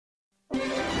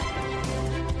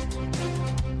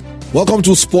Welcome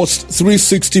to Sports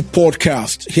 360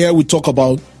 podcast. Here we talk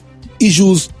about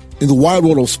issues in the wide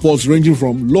world of sports, ranging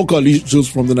from local issues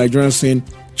from the Nigerian scene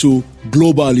to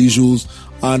global issues.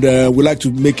 And we like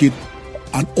to make it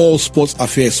an all sports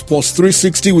affair. Sports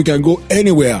 360, we can go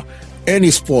anywhere,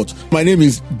 any sport. My name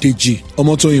is Deji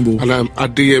Omotoyinbo. And I'm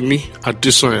Adeyemi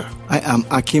Adesoya. I am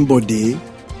Akimbode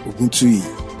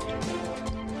Oguntuyi.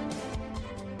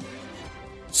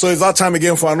 So it's that time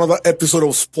again for another episode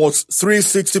of Sports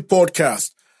 360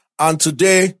 podcast. And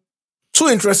today, two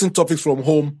interesting topics from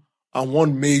home and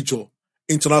one major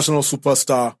international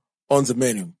superstar on the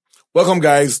menu. Welcome,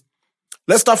 guys.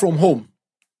 Let's start from home.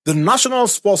 The National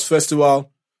Sports Festival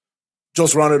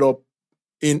just rounded up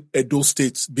in Edo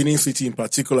State, Benin City in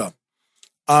particular.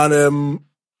 And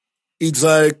it's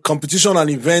a competition and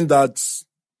event that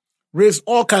raised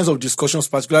all kinds of discussions,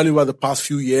 particularly over the past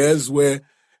few years, where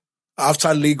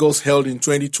after Lagos held in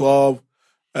 2012,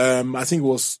 I think it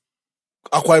was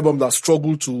Akwa Ibom that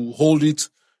struggled to hold it.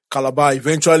 Calabar,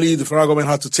 eventually the federal government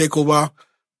had to take over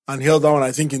and held that one,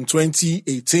 I think, in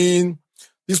 2018.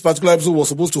 This particular episode was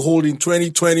supposed to hold in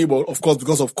 2020, but of course,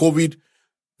 because of COVID,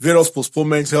 various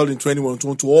postponements held in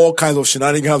 2021 to all kinds of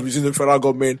shenanigans between the federal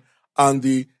government and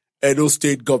the Edo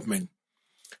State government.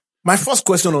 My first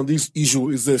question on this issue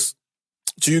is this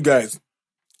to you guys.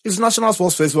 Is National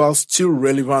Sports Festival still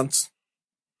relevant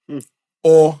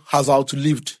or has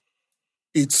outlived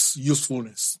its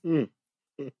usefulness?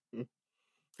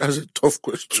 That's a tough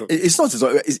question. It's not.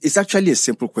 It's actually a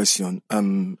simple question.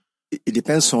 It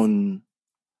depends on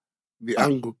The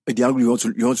angle. the angle you want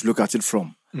to look at it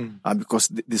from. Because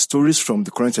the stories from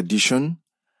the current edition,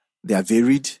 they are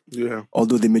varied. Yeah.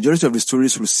 Although the majority of the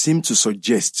stories will seem to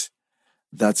suggest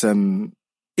that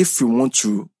if we want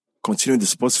to continue the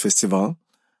sports festival,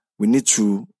 we need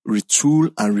to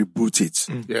retool and reboot it.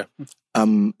 Yeah.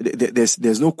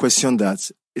 There's no question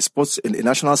that a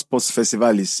national sports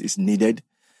festival is needed.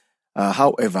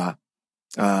 However,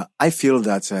 I feel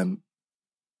that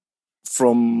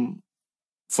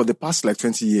for the past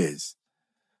 20 years,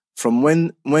 from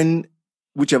when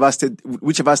whichever state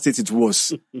it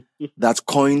was that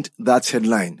coined that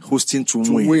headline, hosting to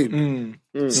win.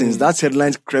 Since that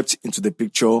headline crept into the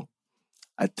picture,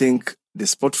 I think the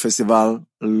sport festival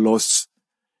lost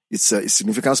its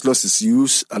significance, lost its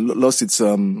use, lost its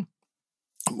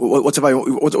whatever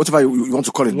you want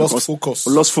to call it. Lost focus.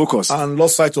 Lost focus. And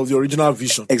lost sight of the original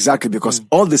vision. Exactly, because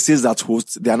all the states that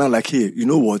host, they are now like, hey, you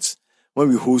know what? When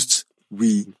we host,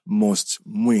 we must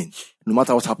win, no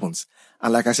matter what happens.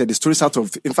 And like I said, the stories out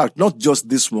of, in fact, not just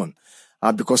this one,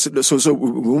 because so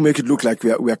we will make it look like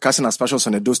we are casting aspersions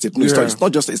on Edo State. No,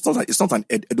 it's not an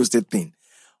Edo State thing.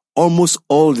 Almost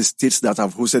all the states that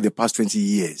have hosted the past 20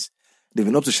 years, they've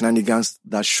been up to shenanigans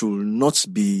that should not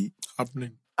be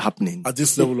happening At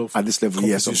this level,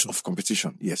 yes, of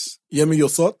competition. Yes. Yemi, your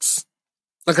thoughts?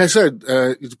 Like I said,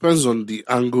 it depends on the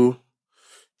angle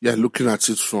you're looking at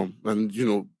it from. And,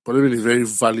 but I mean, a very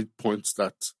valid point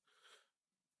that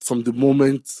from the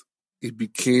moment it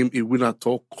became a win at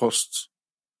all cost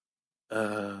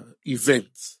event,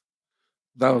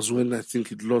 that was when I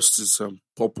think it lost its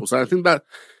purpose. And I think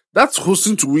that's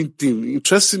hosting to win thing,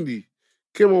 interestingly,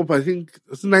 came up, I think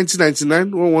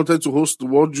 1999, when we wanted to host the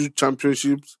World Youth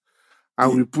Championships,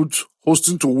 and we put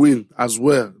hosting to win as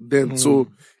well. Then, so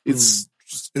it's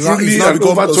truly now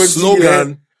become over 20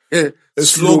 slogan. years. A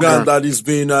slogan that is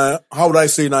being, how would I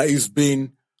say now, is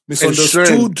being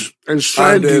misunderstood,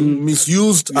 enshrined and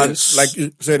misused, yes. and like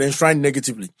you said, enshrined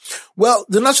negatively. Well,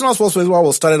 the National Sports Festival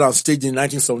was started and staged in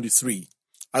 1973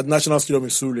 at National Stadium in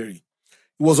Surulere. It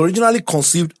was originally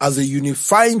conceived as a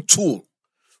unifying tool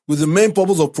with the main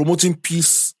purpose of promoting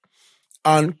peace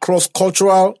and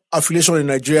cross-cultural affiliation in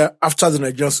Nigeria after the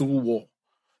Nigerian Civil War.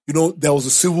 There was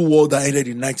a civil war that ended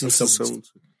in 1970.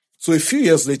 So a few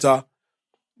years later,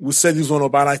 we set this one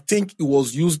up, and I think it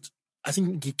was used, I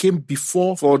think it came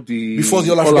before the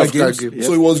All Africa Games. Yep.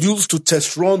 So it was used to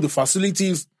test run the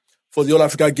facilities for the All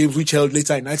Africa Games, which held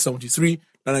later in 1973,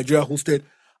 that Nigeria hosted.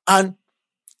 And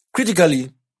critically,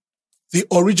 the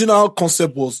original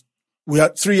concept was, we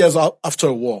had 3 years after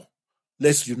a war,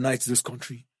 let's unite this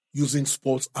country using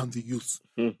sports and the youth,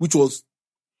 which was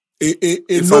a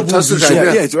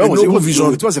noble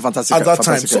vision. It was a fantastic at that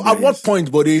time. So at what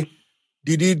point, buddy,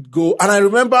 did it go? And I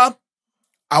remember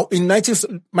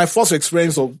my first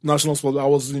experience of national sport, I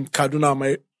was in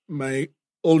Kaduna. My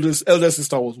elder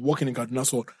sister was working in Kaduna,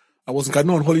 so I was in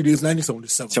Kaduna on holidays,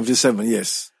 1977. 77,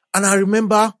 yes. And I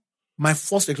remember my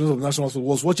first experience of national sport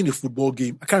was watching a football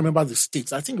game. I can't remember the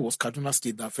states. I think it was Kaduna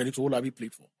State that Felix Owolabi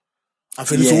played for. And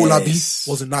Felix Owolabi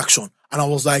was in action. And I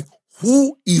was like,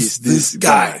 who is this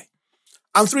guy?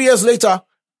 And 3 years later,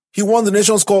 he won the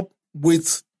Nations Cup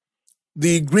with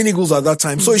the Green Eagles at that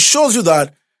time. So it shows you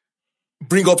that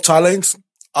bring up talents.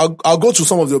 I'll go to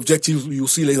some of the objectives you'll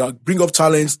see later. Bring up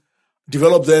talents,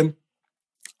 develop them,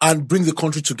 and bring the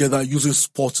country together using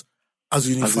sport as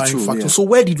a unifying factor. Yeah. So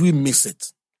where did we miss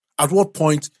it? At what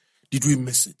point did we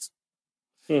miss it?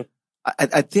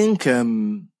 I think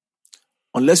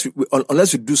unless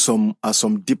we do some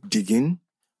deep digging,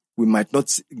 we might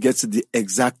not get to the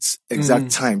exact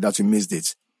time that we missed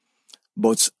it.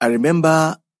 But I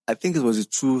remember, I think it was the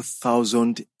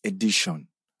 2000 edition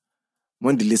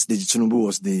when the late Deji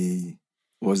Tinubu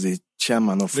was the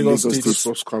chairman of Lagos State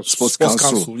Sports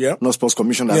Council. Yeah. Not Sports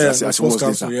Commission, as he was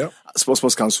later. Yeah.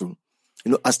 Sports Council.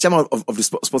 You know, as chairman of the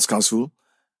Sports Council,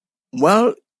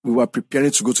 while we were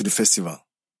preparing to go to the festival,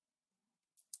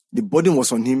 the burden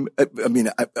was on him. I mean,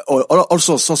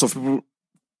 also sorts of people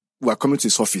were coming to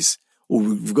his office. Oh,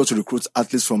 we've got to recruit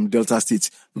athletes from Delta State.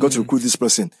 We've got to recruit this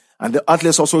person. And the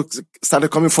athletes also started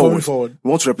coming forward. We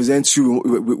want to represent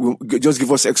you. We just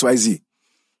give us XYZ.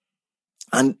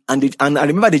 And I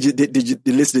remember the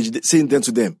list saying then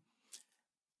to them,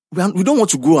 we don't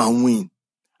want to go and win.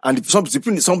 And some of the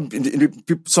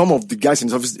guys in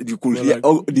the office, you could hear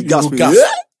the gasp.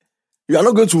 You are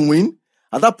not going to win.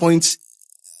 At that point,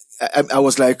 I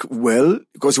was like, well,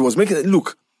 because he was making it,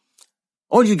 look,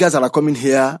 all you guys that are coming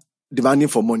here demanding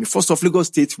for money. First off, Lagos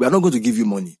State, we are not going to give you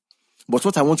money. But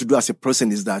what I want to do as a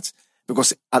person is that,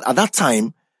 because at that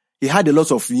time, he had a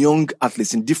lot of young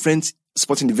athletes in different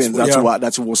sporting events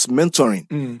that he was mentoring.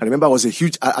 I remember I was a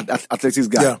huge athletics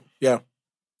guy. Yeah.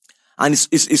 And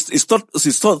his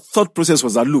thought process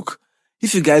was that, look,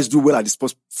 if you guys do well at the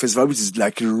sports festival, which is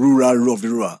like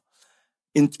rural,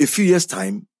 in a few years'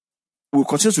 time, we'll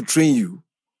continue to train you.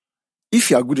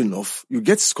 If you are good enough, you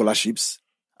get scholarships.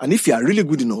 And if you are really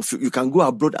good enough, you can go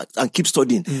abroad and keep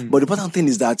studying. But the important thing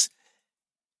is that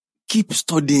keep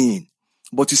studying.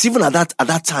 But you see, even at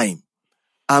that time,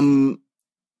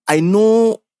 I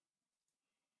know,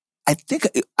 I think,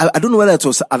 I don't know whether it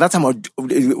was at that time or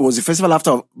it was the festival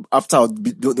after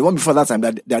the one before that time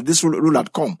that this rule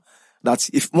had come, that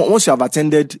once you have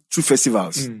attended 2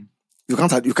 festivals, you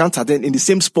can't attend in the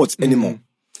same sport anymore.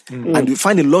 And you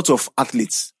find a lot of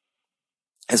athletes,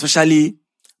 especially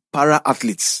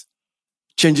para-athletes,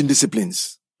 changing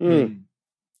disciplines.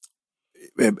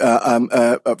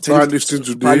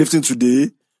 Powerlifting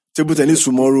today, table tennis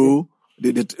tomorrow.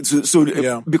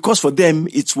 Because for them,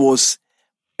 it was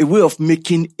a way of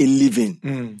making a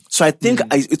living. So I think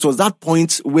it was that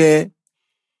point where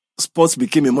sports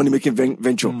became a money-making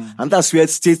venture. And that's where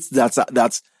states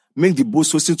that make the boat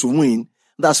hosting to win,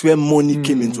 that's where money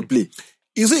came into play.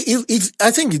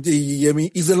 I think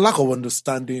it's a lack of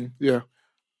understanding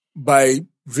by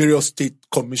various state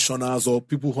commissioners or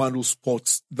people who handle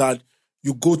sports that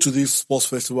you go to this sports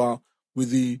festival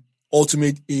with the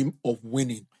ultimate aim of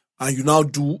winning and you now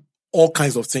do all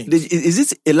kinds of things.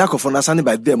 Is it a lack of understanding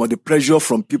by them or the pressure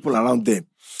from people around them?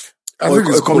 I think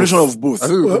it's a combination of both.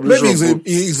 Maybe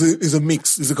it's a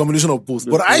mix. It's a combination of both.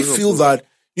 But I feel that,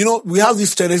 we have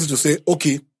this tendency to say,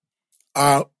 okay,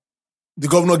 the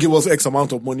governor gave us X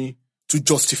amount of money to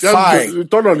justify.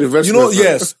 Return on investment.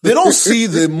 Yes. They don't see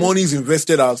the monies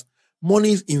invested as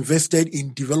monies invested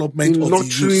in development of the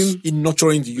youth, in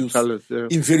nurturing the youth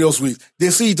in various ways. They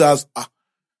see it as,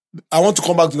 I want to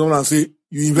come back to the government and say,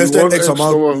 you invested X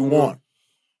amount, you won.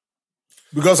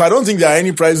 Because I don't think there are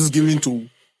any prizes given to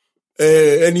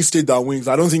any state that wins.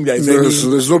 I don't think there is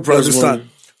any. There's no prize money.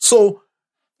 So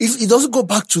it doesn't go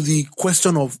back to the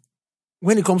question of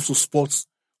when it comes to sports,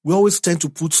 we always tend to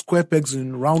put square pegs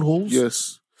in round holes.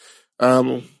 Yes.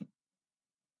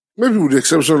 Maybe with the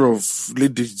exception of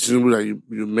late Tinubu that you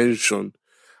mentioned,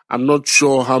 I'm not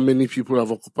sure how many people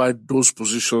have occupied those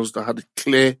positions that had a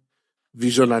clear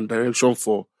vision and direction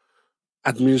for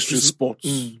administering sports.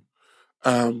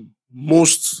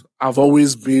 Most have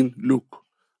always been, look,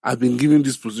 I've been given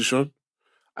this position.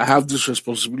 I have this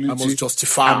responsibility. I must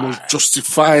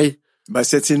justify. By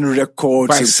setting records.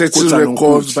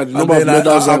 By the number of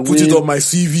medals I put it on my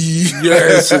CV.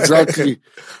 Yes, exactly.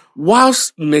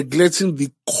 Whilst neglecting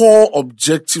the core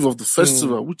objective of the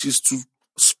festival, which is to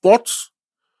sport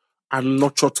and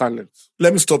nurture talent.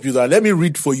 Let me stop you there. Let me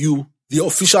read for you the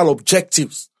official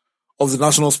objectives of the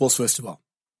National Sports Festival.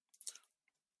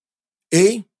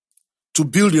 A, to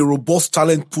build a robust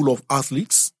talent pool of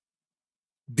athletes.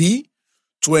 B,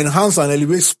 to enhance and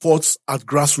elevate sports at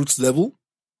grassroots level.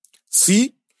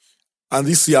 C, and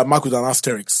this here marked with an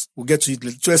asterisk. We'll get to it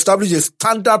later. To establish a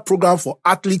standard program for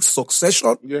athlete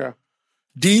succession. Yeah.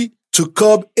 D, to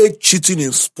curb age cheating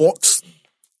in sports.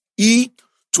 E,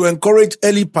 to encourage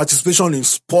early participation in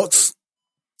sports.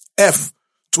 F,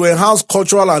 to enhance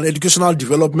cultural and educational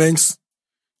developments.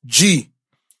 G,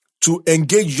 to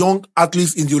engage young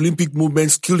athletes in the Olympic movement,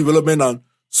 skill development, and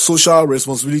social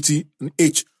responsibility. And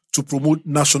H, to promote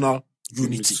national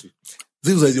unity.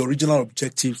 These are the original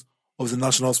objectives of the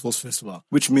National Sports Festival.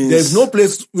 Which means there's no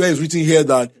place where it's written here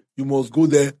that you must go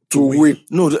there to win.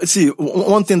 No, see,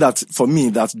 one thing that for me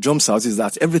that jumps out is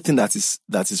that everything that is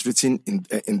written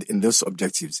in those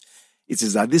objectives, it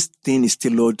is that this thing is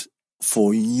tailored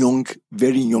for young,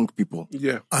 very young people.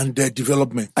 Yeah. And their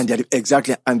development. And their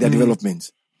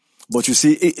development. But you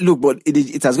see,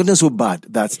 it has gotten so bad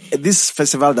that this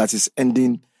festival that is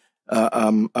ending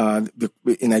in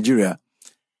Nigeria,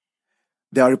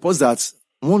 there are reports that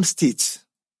one state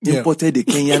imported a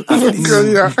Kenyan athlete.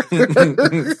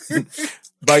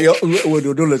 But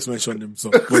don't let's mention them.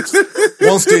 So, but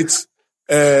one state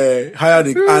hired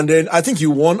it, and then I think he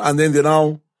won, and then they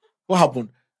now, what happened?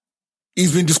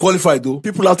 He's been disqualified though.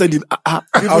 People outside him.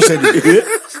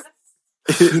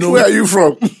 Where are you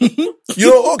from?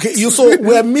 So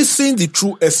we're missing the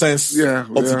true essence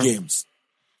of the games.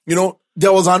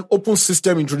 There was an open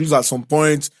system introduced at some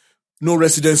point, no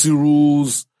residency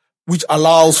rules, which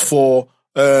allows for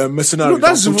mercenary.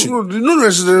 That's no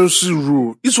residency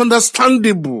rule. It's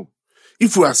understandable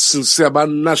if we are sincere about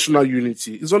national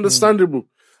unity. It's understandable.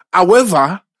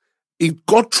 However, it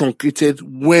got truncated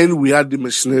when we had the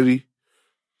mercenary.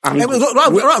 No,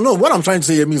 what I'm trying to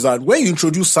say here means that when you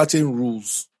introduce certain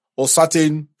rules or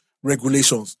certain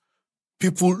regulations,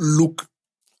 people look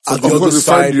at the other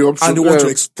side and they want to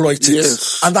exploit it.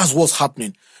 Yes. And that's what's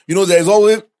happening. There's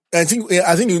always, I think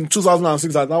in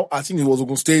 2006, I think it was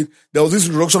Ogun State, there was this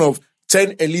introduction of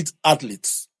 10 elite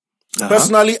athletes.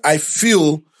 Personally, I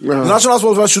feel the National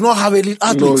Sports Festival should not have elite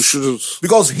athletes. No, it shouldn't.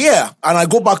 Because here, and I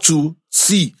go back to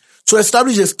C, to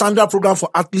establish a standard program for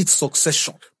athlete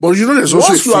succession. But there's also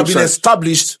once you have been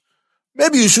established,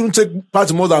 maybe you shouldn't take part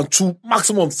in more than 2,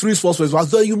 maximum 3 sports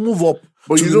festivals. Then you move up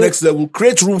to the next level,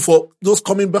 create room for those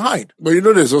coming behind. But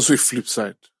there's also a flip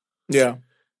side. Yeah.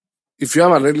 If you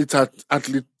have an elite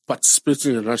athlete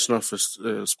participating in the National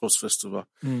Sports Festival,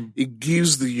 it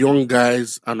gives the young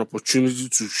guys an opportunity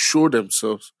to show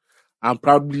themselves and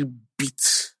probably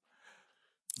beat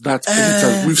that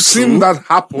elite. We've seen that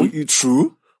happen.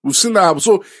 True. We've seen that happen.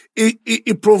 So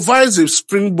it provides a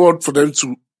springboard for them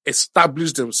to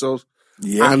establish themselves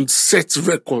and set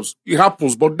records. It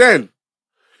happens. But then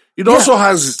it also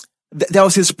has... There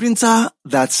was a sprinter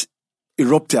that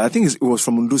erupted. I think it was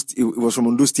from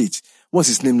Ondo State. What's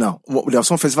his name now? There was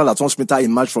some festival that one sprinter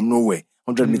emerged from nowhere,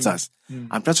 100 meters.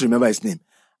 I'm trying to remember his name.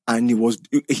 And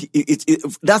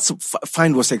that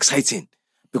find was exciting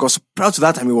because prior to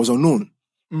that time, it was unknown.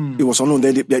 It was unknown.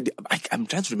 I'm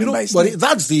trying to remember his name. But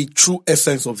that's the true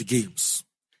essence of the games.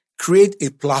 Create a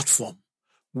platform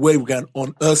where we can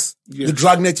unearth. The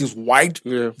dragnet is wide.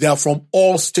 Yeah. They are from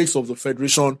all states of the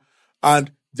federation,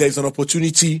 and there's an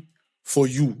opportunity for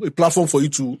you, a platform for you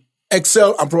to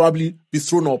excel and probably be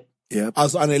thrown up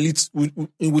as an elite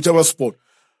in whichever sport.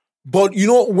 But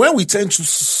when we tend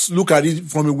to look at it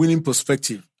from a winning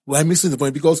perspective, we're missing the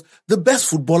point because the best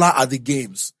footballer at the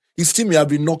games, his team may have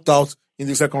been knocked out in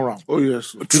the second round. Oh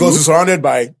yes, because he's surrounded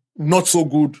by not so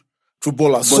good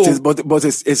footballers. But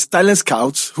it's talent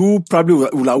scouts who probably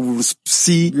will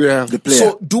see the player.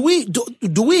 So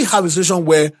do we have a situation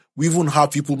where we even have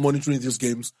people monitoring these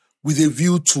games with a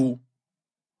view to,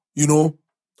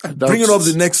 bringing up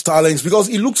the next talents? Because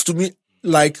it looks to me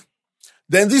like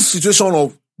then this situation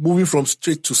of moving from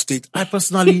state to state, I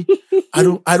personally, I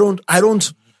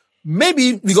don't.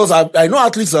 Maybe because I know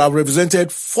athletes that have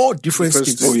represented 4 different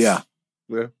states. Oh yeah.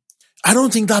 I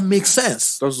don't think that makes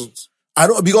sense. Doesn't.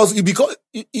 Because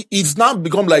it's now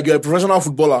become like you're a professional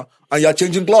footballer and you're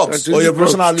changing clubs or you're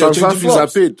professional. You're changing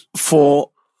clubs. Are paid.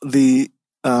 For the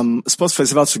sports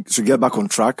festival to get back on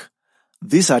track,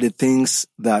 these are the things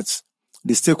that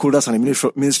the stakeholders and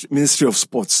the Ministry of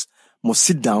Sports must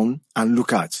sit down and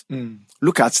look at.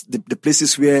 Look at the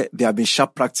places where there have been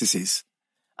sharp practices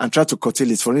and try to curtail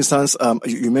it. For instance,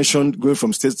 you mentioned going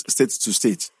from state to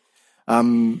state.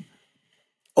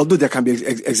 Although there can be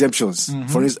exemptions,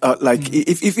 for instance,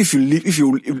 if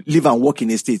you live and work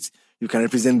in a state, you can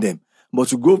represent them. But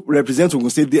to go represent Ogun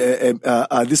State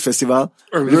this festival,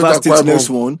 Rivers State next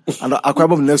one, and Akwa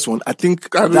Ibom next one, I think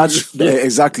that's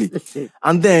exactly.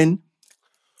 And then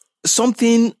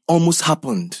something almost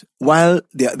happened while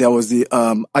there was the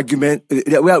argument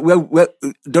where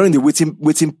during the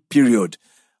waiting period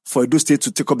for Edo State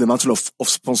to take up the mantle of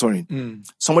sponsoring.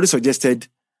 Somebody suggested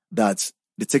that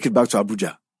they take it back to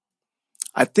Abuja.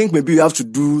 I think maybe you have to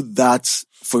do that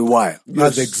for a while.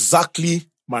 That's exactly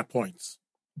my point,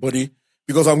 buddy.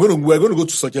 Because we're going to go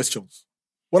to suggestions.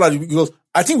 Because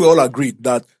I think we all agreed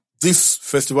that this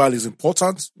festival is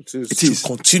important. It is. It Should is.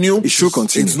 continue. It should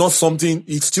continue. It's not something,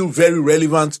 it's still very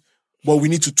relevant, but we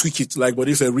need to tweak it, like what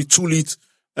they say, retool it,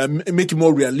 and make it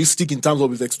more realistic in terms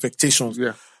of its expectations.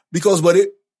 Yeah. Because,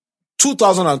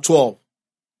 2012,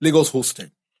 Lagos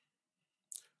hosted.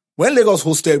 When Lagos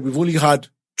hosted, we've only had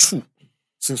 2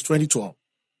 since 2012.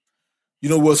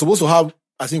 We were supposed to have,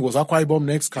 I think it was Akwa Ibom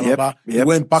next, Calabar. Yep. We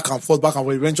went back and forth.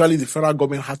 Eventually, the federal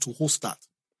government had to host that.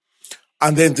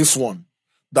 And then this one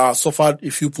that suffered a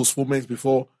few postponements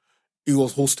before it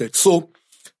was hosted. So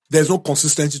there's no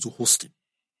consistency to hosting.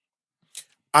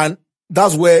 And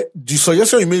that's where the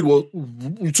suggestion you made was,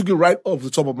 you took it right off the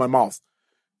top of my mouth.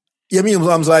 I mean,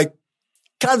 I was like,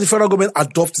 can the federal government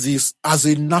adopt this as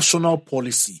a national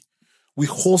policy? We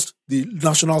host the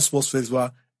National Sports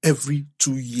Festival every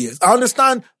 2 years. I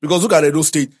understand, because look at Edo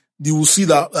State, you will see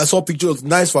that I saw pictures of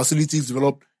nice facilities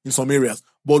developed in some areas.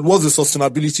 But what's the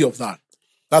sustainability of that?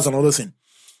 That's another thing.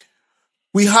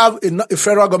 We have a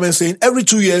federal government saying every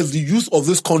 2 years, the youth of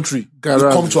this country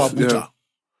will come to Abuja,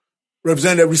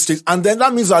 represent every state. And then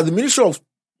that means that the Ministry of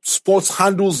Sports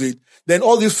handles it. Then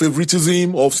all this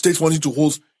favoritism of states wanting to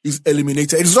host is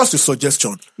eliminated. It's just a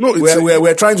suggestion. No,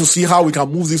 we're trying to see how we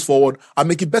can move this forward and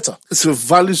make it better. It's a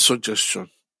valid suggestion.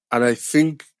 And I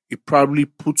think it probably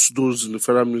puts those in the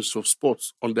Federal Ministry of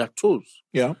Sports on their toes.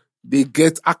 Yeah. They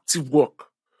get active work.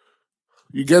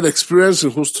 You get experience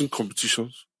in hosting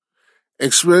competitions,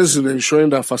 experience in ensuring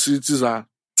that facilities are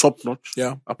top-notch,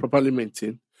 are properly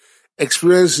maintained,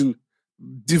 experience in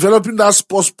developing that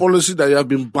sports policy that you have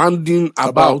been banding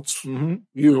about, and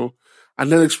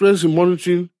then experience in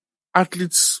monitoring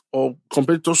athletes or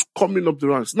competitors coming up the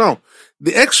ranks. Now,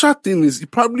 the extra thing is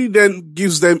it probably then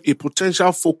gives them a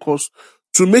potential focus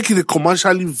to make it a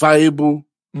commercially viable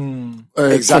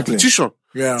competition.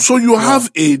 Yeah. So you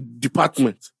have a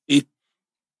department,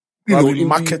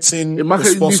 marketing,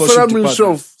 the Federal Ministry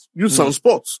of Youth and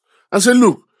Sports, and say,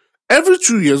 look, every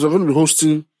 2 years we're going to be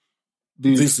hosting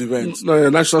this event,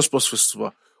 National Sports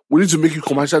Festival. We need to make it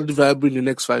commercially viable in the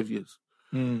next 5 years.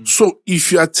 So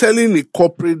if you are telling a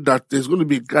corporate that there's going to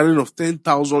be a gathering of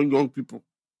 10,000 young people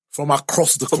from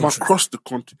across the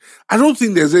country, I don't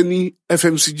think there's any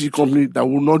FMCG company that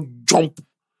will not jump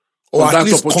or at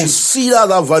least consider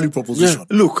that value proposition.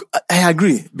 Yeah. Look, I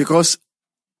agree, because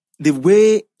the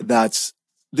way that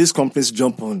these companies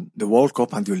jump on the World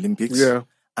Cup and the Olympics,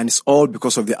 and it's all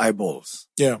because of the eyeballs.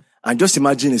 Yeah. And just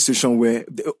imagine a situation where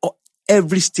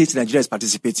every state in Nigeria is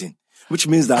participating, which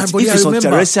means that if it's on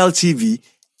terrestrial TV,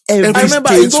 every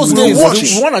state those will days,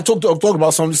 watch. When I talked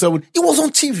about 77, it was on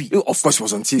TV. Of course it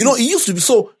was on TV. It used to be.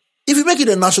 So if you make it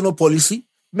a national policy,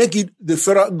 make it the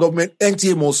federal government,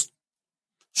 NTA must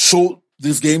show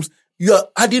these games, you are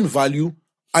adding value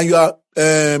and you are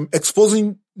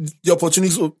exposing the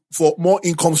opportunities for more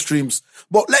income streams.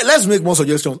 But let's make more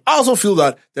suggestions. I also feel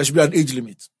that there should be an age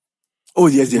limit. Oh,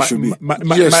 yes, there should be.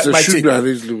 There should be an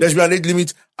age limit. There should be an age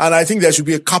limit, and I think there should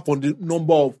be a cap on the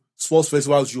number of sports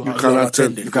festivals you can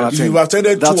attend. You can attend. If you've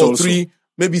attended That's 2 or also 3,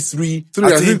 maybe 3.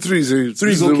 I think 3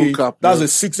 is okay. Cap. That's a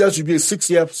 6. That should be a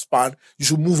 6-year span. You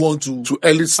should move on to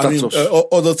elite status.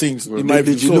 Other things. It might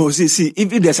be. See, if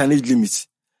there's an age limit,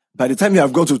 by the time you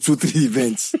have gone to 2-3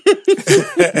 events,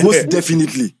 most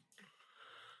definitely.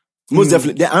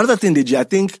 Another thing, Deji, I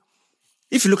think,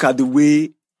 if you look at the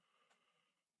way,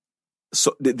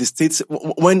 so the states,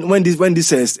 when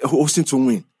this is hosting to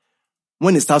win,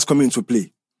 when it starts coming into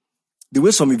play, the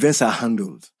way some events are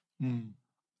handled.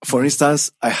 For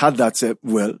instance, I heard that,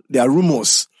 there are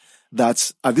rumors that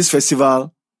at this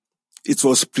festival, it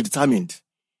was predetermined.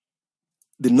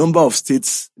 The number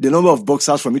of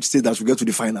boxers from each state that will get to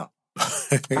the final.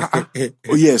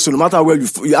 Oh yeah, so no matter where you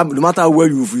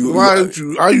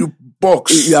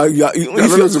box,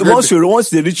 once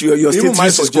they reach your state, my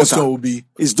suggestion will be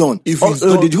it's done.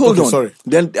 Did you hold on? Sorry.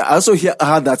 Then I also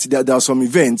heard that there are some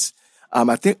events.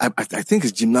 I think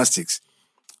it's gymnastics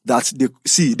that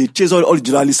they chase all the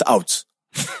journalists out.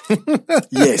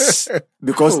 Yes,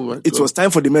 because it was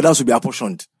time for the medals to be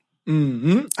apportioned. So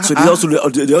they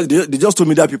just told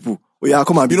me that people,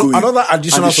 come and be going. Another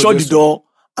additional and they shut the door.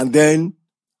 And then,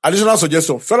 additional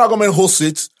suggestion: federal government hosts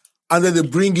it, and then they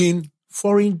bring in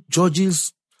foreign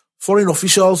judges, foreign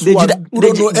officials who don't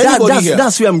know anybody here.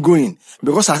 That's where I'm going,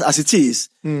 because as it is,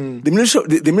 the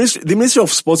Ministry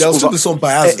of Sports, there'll still be some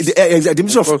biases. The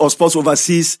Ministry of Sports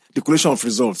oversees the collation of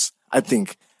results, I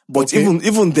think. But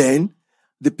even then,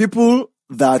 the people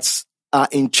that are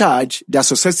in charge, they are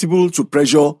susceptible to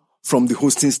pressure from the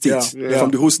hosting state, from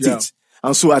the host state.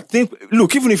 And so I think,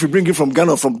 look, even if you bring him from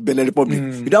Ghana or from Benin Republic,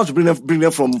 you don't have to bring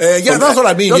them from. That's what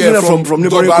I mean. Bring them from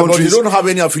neighboring countries. They don't have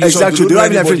any affiliation. Exactly. They don't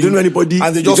have any affiliation. They don't know anybody.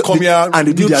 And they just come here and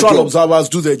they do their neutral job. observers,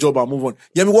 do their job and move on.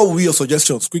 Yemi, what would be your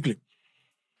suggestions? Quickly.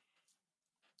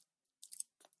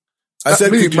 I said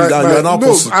quickly that you are now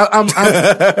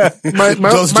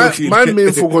my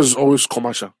main focus is always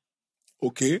commercial.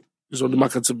 Okay. It's on the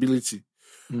marketability.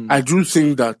 I do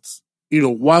think that,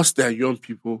 whilst they are young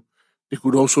people, they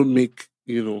could also make,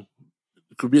 it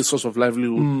could be a source of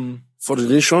livelihood for the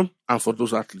nation and for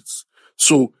those athletes.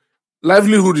 So,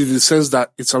 livelihood in the sense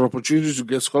that it's an opportunity to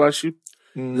get scholarship,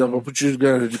 it's an opportunity to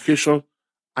get an education,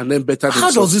 and then better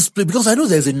How does this play? Because I know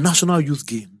there's a national youth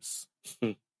games.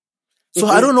 So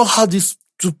I don't know how this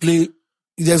to play.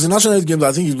 There's a national youth game that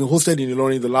I think has been hosted in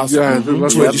Ilorin in the last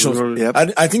two editions. Yep.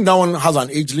 I think that one has an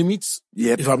age limit.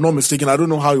 Yep. If I'm not mistaken, I don't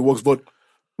know how it works, but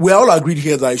we're all agreed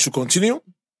here that it should continue.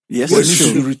 Yes, It needs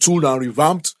to be retooled and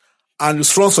revamped. And a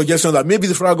strong suggestion that maybe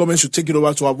the federal government should take it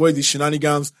over to avoid the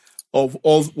shenanigans of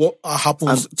all what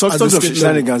happens. And talking of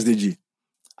shenanigans, DG,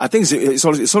 I think it's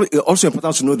also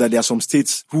important to know that there are some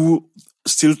states who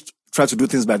still try to do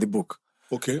things by the book.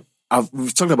 Okay.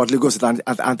 We've talked about Lagos State,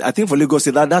 and I think for Lagos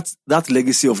State, that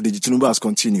legacy of the Tinubu has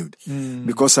continued.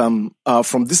 Because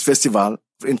from this festival,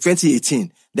 in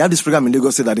 2018, they had this program in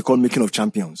Lagos State that they call Making of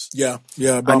Champions. Yeah,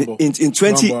 Bambo. And in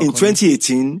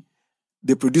 2018,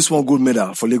 they produced one gold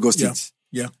medal for Lagos State.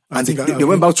 Yeah. And they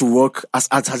went back to work as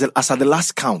at the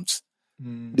last count.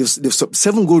 They've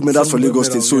 7 gold medals for Lagos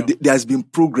State, so there has been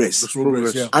progress.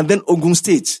 Yeah. And then Ogun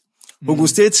State. Ogun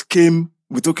State came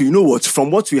with, okay, you know what, from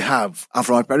what we have and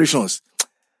from our preparations,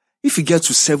 if you get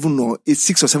to 6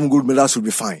 or 7 gold medals will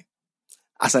be fine.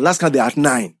 As at last count, they're at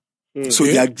 9. So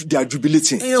they are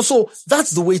jubilating. So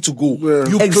that's the way to go. Yeah.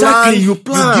 You Plan. you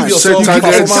give yourself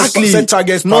set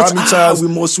targets, Not, parameters, we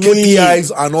must win.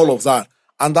 KPIs and all of that.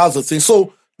 And that's the thing.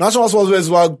 So National Sports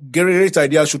Festival, great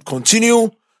idea, should continue.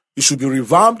 It should be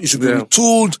revamped. It should be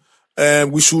retooled.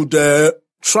 We should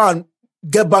try and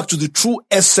get back to the true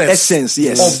essence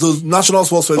yes, of the National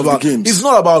Sports Festival. Games. It's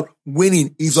not about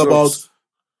winning. It's about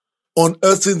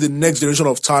unearthing the next generation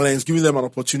of talents, giving them an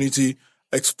opportunity,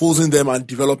 exposing them and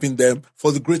developing them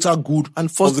for the greater good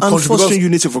and of the country. Fostering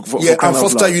unity for and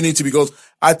foster unity, because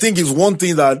I think it's one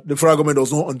thing that the federal government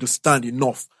does not understand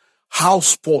enough. How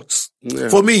sports,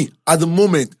 for me, at the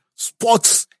moment,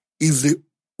 sports is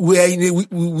we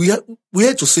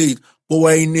hate to say it, but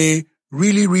we're in a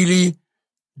really, really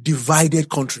divided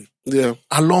country. Yeah.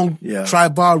 Along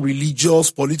tribal,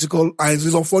 religious, political, and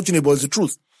it's unfortunate, but it's the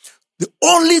truth. The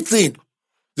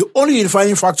only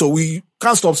defining factor, we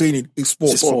can't stop saying it, is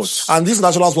sports. And this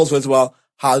National Sports Festival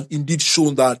has indeed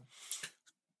shown that.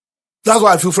 That's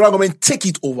why I feel federal government, take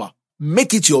it over.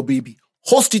 Make it your baby.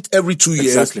 Host it every 2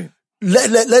 years. Exactly.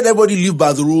 Let everybody live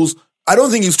by the rules. I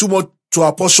don't think it's too much to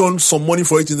apportion some money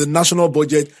for it in the national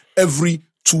budget every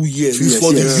 2 years. It's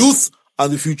for the youth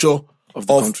and the future of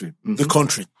the country. The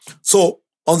country. So,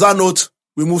 on that note,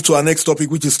 we move to our next topic,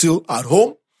 which is still at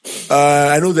home.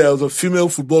 I know there was a female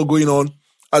football going on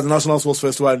at the National Sports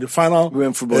Festival in the final.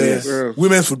 Women's football,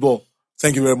 Women's football.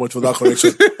 Thank you very much for that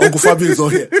correction. Uncle Fabi is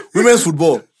not here. Women's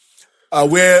football,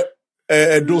 where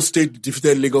Edo State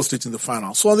defeated Lagos State in the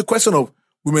final. So on the question of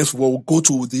women's football, we'll go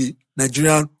to the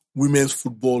Nigerian Women's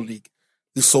Football League,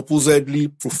 the supposedly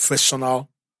professional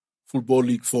football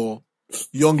league for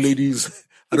young ladies.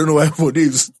 I don't know why everybody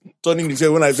is turning his head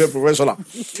when I say professional.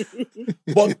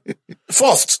 But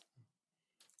first,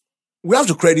 we have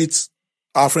to credit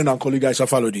our friend and colleague Aisha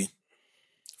Falodi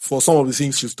for some of the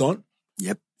things she's done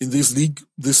in this league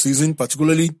this season,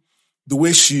 particularly the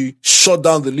way she shut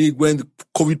down the league when the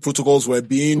COVID protocols were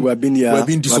being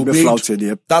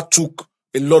disobeyed. That took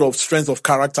a lot of strength of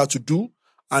character to do,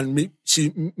 and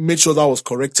she made sure that was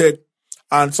corrected.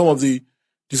 And some of the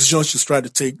decisions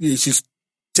she's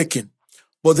taken.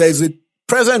 But there is a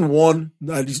present one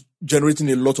that is generating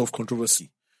a lot of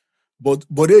controversy. But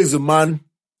there is a man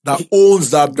that owns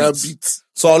that beat.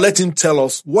 So I'll let him tell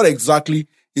us what exactly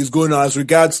is going on as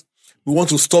regards. We want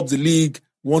to stop the league.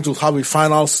 We want to have a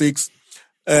final 6.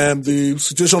 The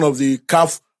situation of the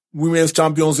CAF Women's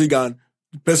Champions League and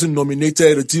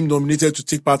the team nominated to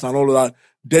take part and all of that.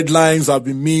 Deadlines have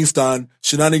been missed and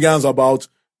shenanigans about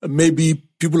maybe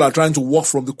people are trying to walk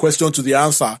from the question to the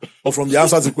answer or from the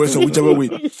answer to the question, whichever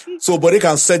way. So, but they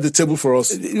can set the table for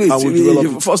us.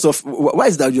 First off, why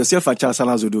is that yourself and Charles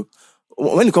Salazodo?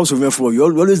 when it comes to women football, you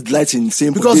always delight in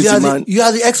saying Because man. you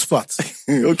are the expert.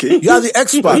 Okay. You are the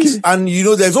expert. And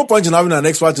there's no point in having an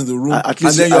expert in the room At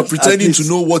least- and then you're at pretending least- to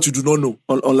know what you do not know.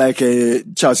 Unlike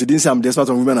Charles, you didn't say I'm the expert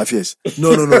on women affairs.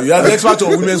 No. You are the expert on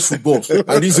women's football.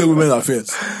 I didn't say women's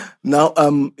affairs. Now,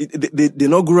 the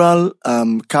inaugural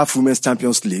CAF Women's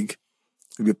Champions League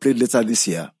will be played later this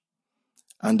year.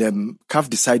 And CAF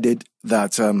decided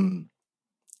that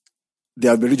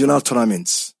there will be regional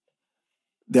tournaments.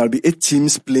 There will be 8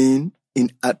 teams playing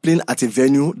at a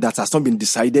venue that has not been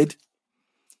decided.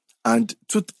 And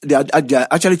there are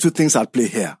actually 2 things at play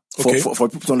here Okay. for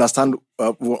people to understand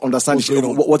What's going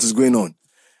on. what is going on.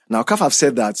 Now, CAF have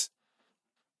said that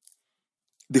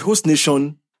the host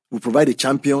nation will provide a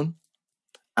champion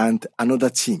and another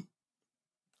team.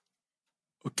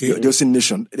 Okay. The hosting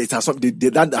nation, it has not,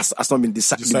 that has not been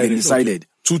decided. Okay.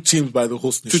 2 teams by the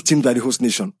host 2 nation. teams by the host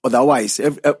nation. Otherwise,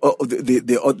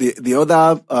 the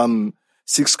other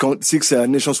 6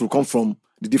 nations will come from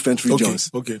the different regions.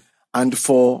 Okay. And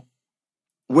for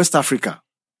West Africa,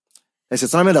 there's a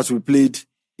tournament that will be played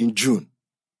in June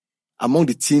among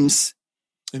the teams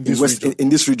In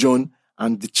this region,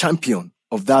 and the champion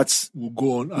of that we'll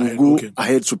go on will ahead. go Okay.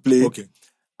 ahead to play Okay.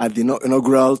 at the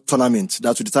inaugural tournament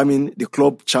that will determine the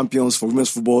club champions for women's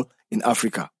football in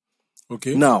Africa.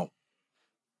 Okay. Now,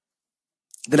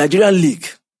 the Nigerian League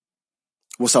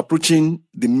was approaching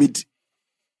the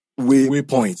midway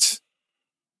point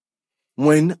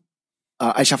when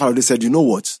Aisha Falode said, you know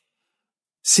what?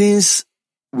 Since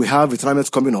we have a tournament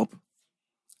coming up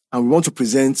and we want to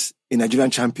present a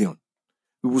Nigerian champion,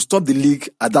 we will stop the league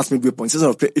at that midway point. Instead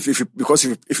of because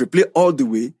if we play all the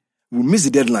way, we'll miss the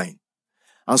deadline.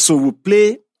 And so we'll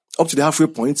play up to the halfway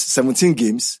point, 17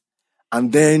 games,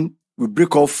 and then we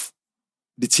break off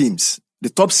the teams. The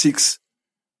top 6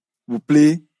 will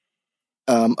play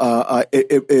a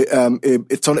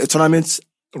tournament,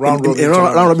 Round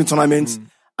round robin tournament,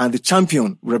 and the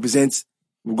champion will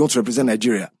go to represent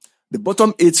Nigeria. The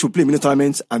bottom 8 will play mini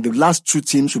tournaments, and the last 2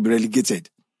 teams will be relegated.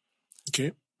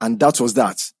 Okay. And that was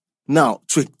that. Now,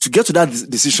 to get to that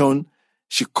decision,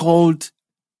 she called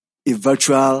a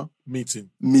virtual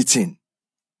meeting.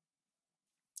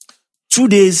 2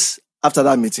 days after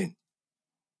that meeting.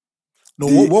 No,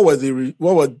 what were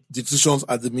the decisions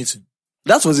at the meeting?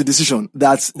 That was the decision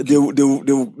that they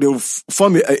will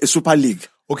form a super league.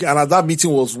 Okay, and at that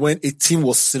meeting was when a team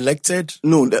was selected.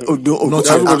 No, Not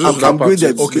I'm going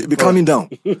there. Okay, be calming down.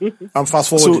 I'm fast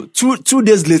So forwarding. 2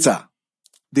 days later,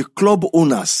 the club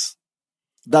owners,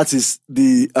 that is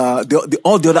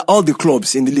all the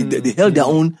clubs in the league, they held their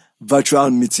own virtual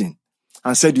meeting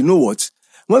and said, you know what?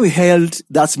 When we held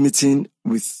that meeting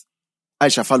with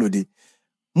Aisha Falode,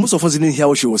 most of us didn't hear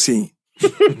what she was saying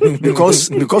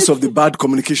because of the bad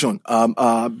communication,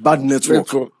 bad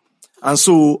network. And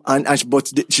so,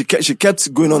 she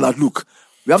kept going on that, look,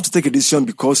 we have to take a decision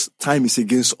because time is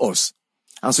against us.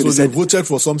 And so they voted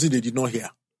for something they did not hear.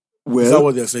 Well, is that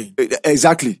what they're saying?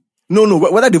 Exactly. No,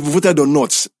 whether they voted or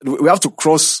not, we have to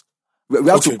cross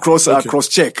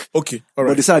check. Okay, all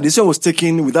right. But the decision was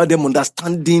taken without them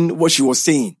understanding what she was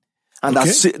saying. And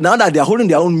now that they are holding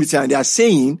their own meeting and they are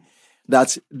saying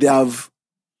that they have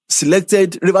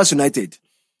selected Rivers United,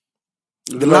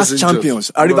 the last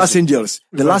champions, Rivers Angels,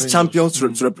 the last champions to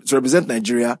represent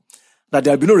Nigeria, that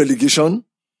there will be no relegation,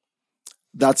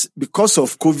 that because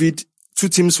of COVID, 2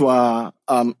 teams were,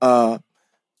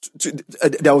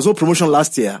 there was no promotion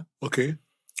last year. Okay.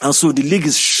 And so the league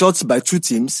is short by 2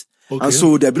 teams. Okay. And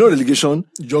so there will be no relegation.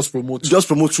 Just promote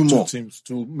 2 more teams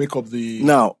to make up the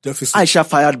deficit. Aisha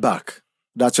fired back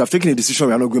that you have taken a decision,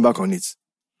 we are not going back on it.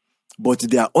 But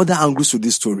there are other angles to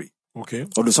this story. Okay.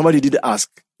 Although somebody did ask,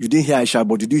 you didn't hear Aisha,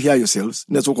 but did you hear yourselves?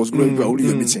 Network was growing, you are holding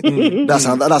your meeting. That's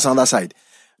another side.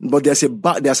 But there's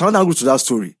another angle to that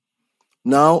story.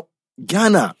 Now,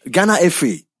 Ghana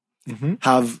FA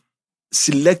have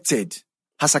selected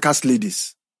Asaka's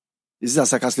ladies. Is it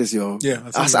Asaka's ladies? Yeah.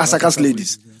 Asaka's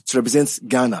ladies to represent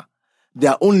Ghana.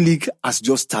 Their own league has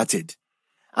just started.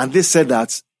 And they said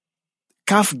that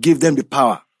CAF gave them the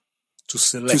power to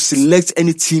select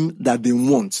any team that they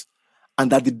want.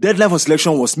 And that the deadline for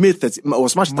selection was March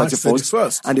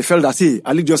 31st. And they felt that, hey,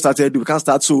 our league just started, we can't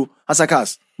start, so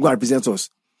Asaka's go and represent us.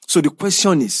 So the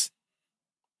question is,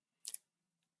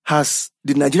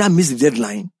 did Nigeria miss the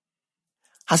deadline?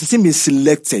 Has the team been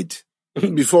selected?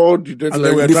 Before the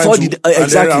deadline.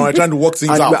 Exactly. And we're trying to work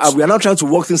things out. We are now trying to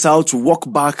work things out, to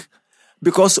walk back.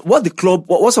 Because what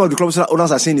some of the club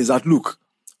owners are saying is that, look,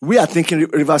 we are thinking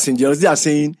Rivers Angels. They are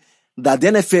saying that the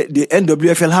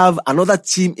NWFL have another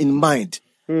team in mind,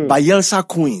 Bayelsa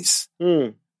Queens.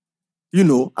 You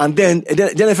know, and then the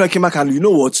NFL came back and, you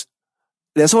know what?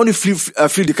 then somebody flew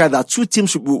the card that 2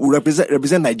 teams will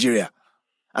represent Nigeria.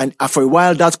 And for a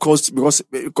while that caused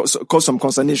some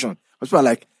consternation. People are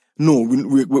like, no,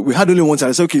 we had only one time.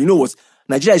 I said, okay, you know what?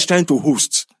 Nigeria is trying to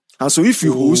host. And so if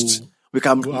you host, we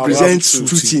can present 2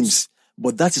 teams.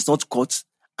 But that is not cut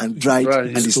and dried,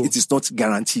 and it is not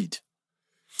guaranteed.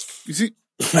 You see,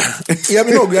 let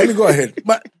me go ahead.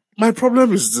 My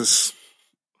problem is this.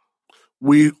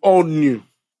 We all knew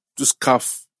this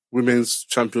CAF Women's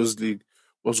Champions League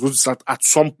was going to start at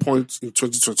some point in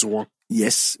 2021.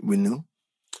 Yes, we knew.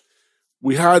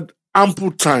 We had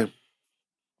ample time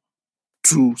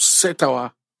to set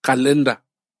our calendar,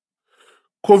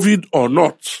 COVID or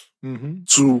not,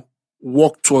 to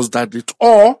work towards that date,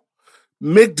 or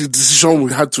make the decision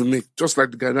we had to make, just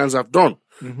like the Ghanaians have done,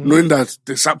 knowing that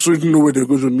there's absolutely no way they're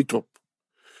going to meet up.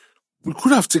 We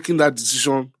could have taken that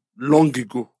decision long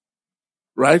ago,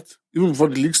 right? Even before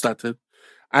the league started,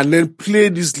 and then play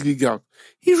this league out.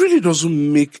 It really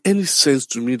doesn't make any sense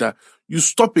to me that you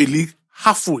stop a league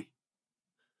halfway.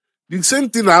 The same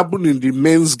thing happened in the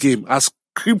men's game as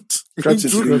crept into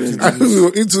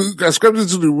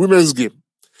the women's game.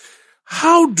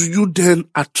 How do you then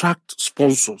attract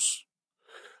sponsors?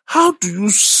 How do you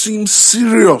seem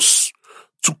serious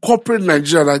to corporate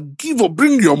Nigeria that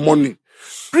bring your money,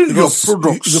 bring your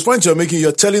products? The point you're making,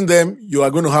 you're telling them you are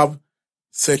going to have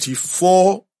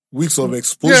 34 weeks of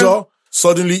exposure. Yeah.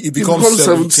 Suddenly it becomes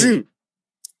 17.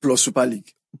 Plus Super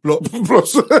League.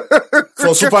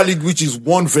 For Super League, which is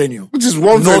one venue. Which is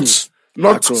one venue.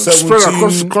 Not 17, spread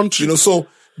across the country. So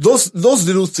those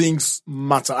little things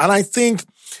matter. And I think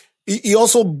it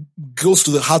also goes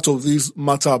to the heart of this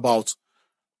matter about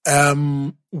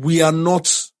we are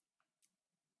not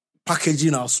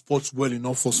packaging our sports well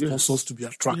enough for sponsors to be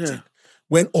attracted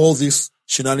when all these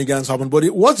shenanigans happen. But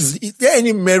is there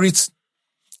any merit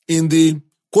in the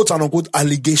quote-unquote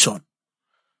allegation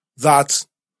that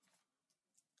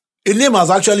a name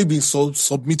has actually been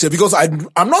submitted? Because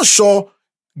I'm not sure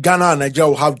Ghana and Nigeria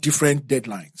will have different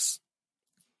deadlines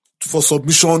for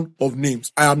submission of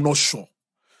names. I am not sure.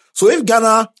 So if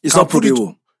Ghana... It's not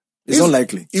probable. It's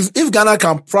unlikely. If Ghana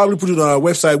can probably put it on our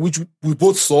website, which we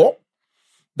both saw,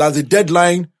 that the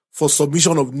deadline for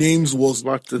submission of names was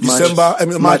March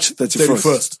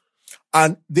 31st.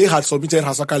 And they had submitted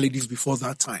Hasaka ladies before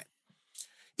that time.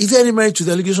 Is there any merit to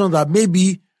the allegation that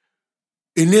maybe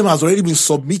a name has already been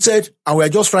submitted and we're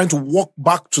just trying to walk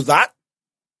back to that?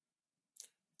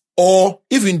 Or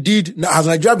if indeed has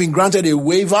Nigeria been granted a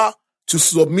waiver to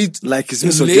submit like it's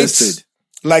been suggested?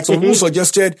 Like some people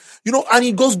suggested, and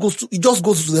it just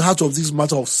goes to the heart of this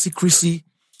matter of secrecy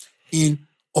in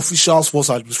official sports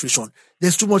administration.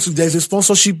 There's too much. There's a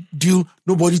sponsorship deal.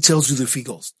 Nobody tells you the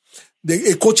figures.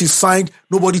 A coach is signed.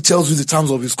 Nobody tells you the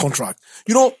terms of his contract.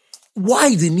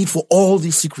 Why the need for all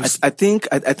this secrecy? I think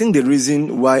the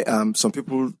reason why some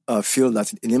people feel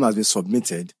that a name has been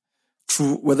submitted,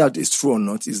 whether it's true or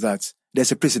not, is that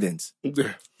there's a precedent.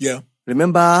 Yeah.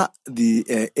 Remember the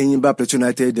Enyimba Plateau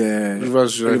United,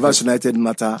 Rivers United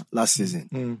matter last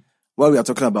season? What we are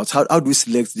talking about, how do we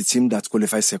select the team that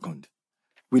qualifies second?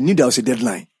 We knew there was a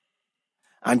deadline.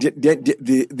 And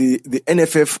the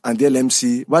NFF and the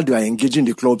LMC, while they are engaging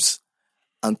the clubs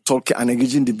and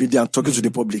engaging the media and talking to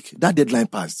the public, that deadline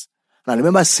passed. And I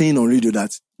remember saying on radio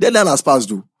that deadline has passed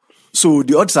though. So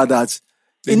the odds are that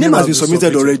a name has been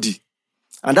submitted already.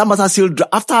 And that matter still,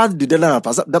 after the deadline had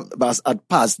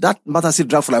passed, that matter still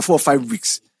dragged for like 4 or 5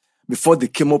 weeks before they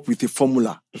came up with a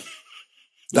formula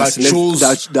that chose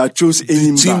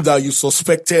the team that you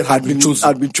suspected had been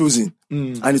chosen.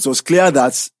 And it was clear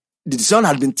that the decision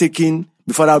had been taken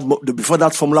before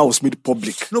that formula was made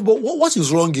public. No, but what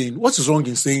is wrong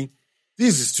in saying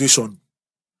this is the situation?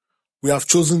 We have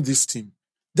chosen this team.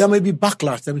 There may be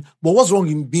backlash. But what's wrong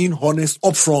in being honest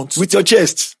upfront with your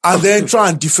chest and then try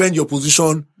and defend your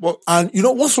position? And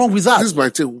what's wrong with that? This is my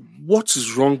take. What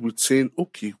is wrong with saying,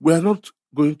 okay, we are not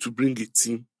going to bring a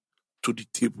team to the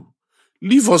table.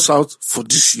 Leave us out for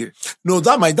this year. No,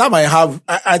 that might have.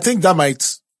 I think that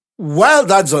might. While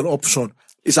that's an option,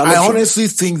 I honestly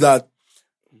think that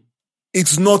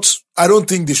it's not. I don't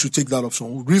think they should take that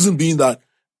option. Reason being that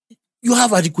you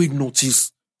have adequate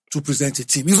notice to present a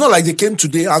team. It's not like they came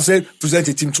today and said, present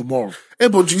a team tomorrow.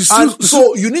 But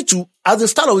so you need to, at the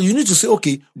start of it, you need to say,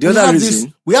 okay,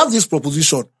 we have this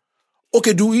proposition.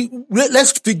 Okay,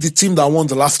 let's pick the team that won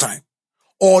the last time.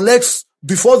 Or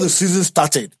before the season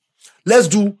started, let's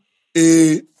do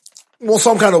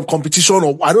some kind of competition,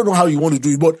 or I don't know how you want to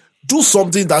do it, but do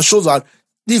something that shows that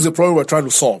this is a problem we're trying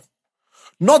to solve.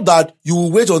 Not that you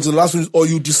will wait until the last minute or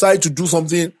you decide to do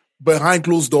something behind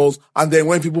closed doors and then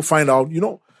when people find out,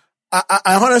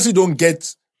 I honestly don't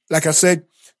get, like I said,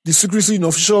 the secrecy in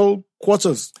official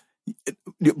quarters.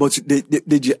 But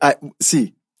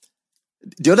see,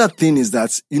 the other thing is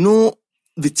that,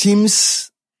 the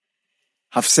teams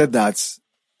have said that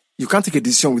you can't take a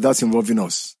decision without involving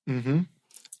us. Mm-hmm.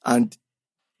 And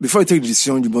before you take the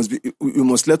decision,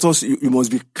 you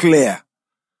must be clear.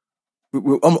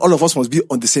 All of us must be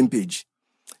on the same page.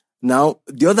 Now,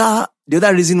 the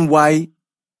other reason why,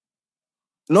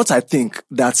 I think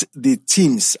that the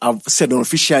teams have said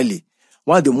unofficially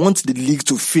why they want the league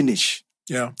to finish.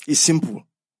 Yeah. Is simple.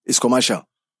 It's commercial.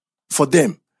 For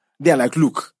them, they are like,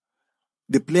 look,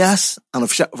 the players and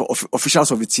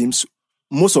officials of the teams,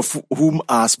 most of whom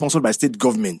are sponsored by state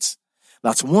governments,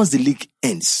 that once the league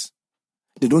ends,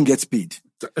 they don't get paid.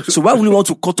 So why would we want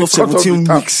to cut off 17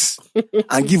 weeks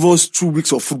and give us 2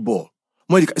 weeks of football?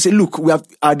 Say, look,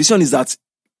 our decision is that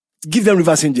give them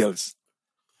Rivers Angels,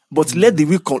 but let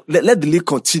the league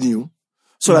continue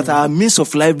so that our means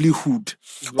of livelihood.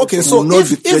 Okay, so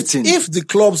if the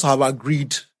clubs have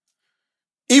agreed,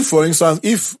 for instance,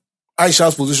 if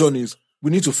Aisha's position is we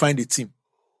need to find a team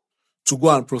to go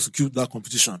and prosecute that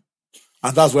competition,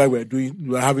 and that's why we're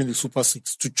having the Super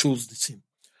Six to choose the team.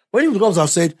 When the clubs have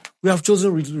said we have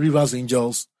chosen Rivers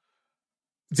Angels,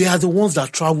 they are the ones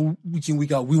that travel week in,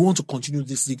 week out. We want to continue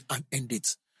this league and end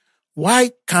it.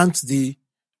 Why can't the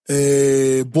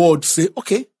board say,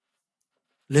 okay,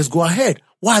 let's go ahead?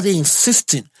 Why are they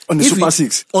insisting on the Super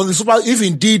Six? If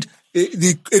indeed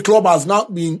a club has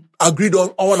not been agreed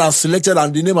on, or has selected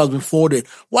and the name has been forwarded,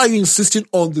 why are you insisting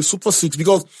on the Super Six?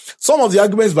 Because some of the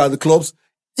arguments by the clubs,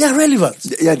 they are relevant.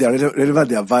 Yeah, they are relevant.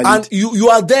 They are valid. And you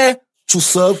are there to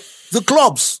serve the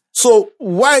clubs. So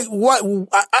why,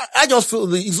 I just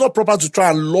feel it's not proper to try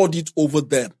and lord it over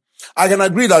them. I can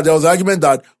agree that there was an argument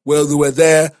that, well, they were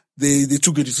there, they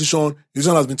took a decision, the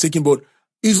decision has been taken, but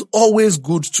it's always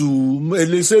good to,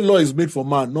 they say law is made for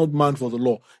man, not man for the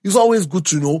law. It's always good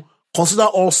to consider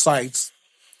all sides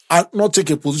and not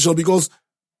take a position because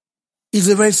it's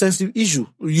a very sensitive issue.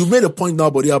 You made a point now,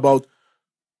 buddy, about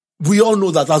we all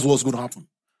know that that's what's going to happen.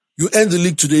 You end the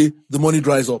league today, the money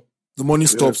dries up, the money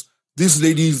stops. Yes. These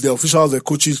ladies, the officials, the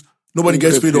coaches, nobody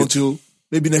gets paid until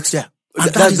maybe next year.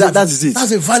 That's it.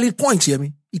 That's a valid point, hear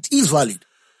me? It is valid.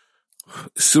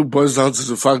 It still boils down to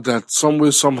the fact that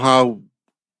somehow,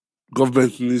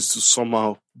 government needs to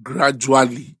somehow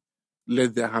gradually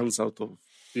let their hands out of,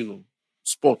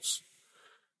 sports.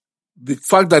 The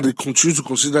fact that they continue to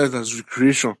consider it as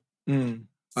recreation and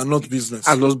not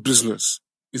business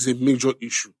is a major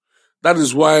issue. That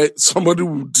is why somebody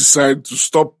will decide to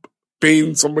stop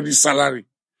paying somebody's salary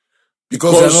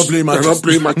because they're not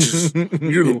playing matches.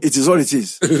 It is what it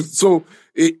is. So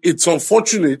it's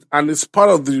unfortunate, and it's part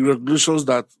of the regulations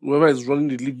that whoever is running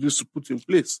the league needs to put in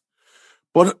place.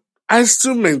 But I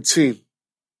still maintain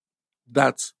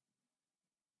that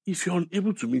if you're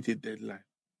unable to meet a deadline,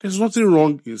 there's nothing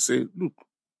wrong in saying, look,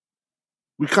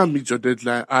 we can't meet your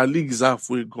deadline. Our league is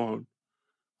halfway gone.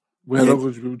 We're not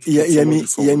going to be able to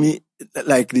hear me,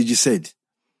 like Deji said,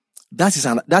 that is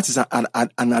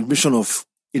an admission of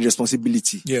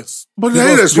irresponsibility. Yes. But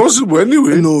they're irresponsible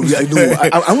anyway. No,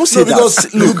 I won't say because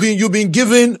that. You've been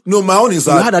given, my own is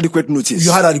that you had adequate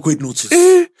notice.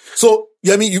 So,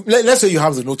 let's say you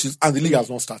have the notice and the league has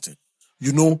not started.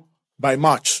 By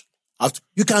March,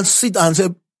 you can sit and say,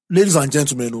 ladies and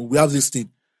gentlemen, we have this thing.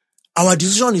 Our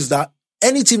decision is that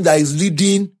any team that is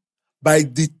leading by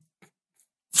the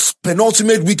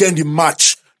penultimate weekend in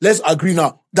March, let's agree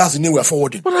now. That's the name we're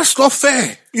forwarding. But that's not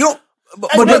fair. But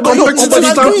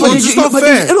it's not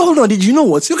fair. Hold on, did you know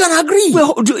what? You can agree.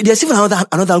 Well, there's even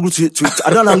another angle to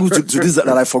this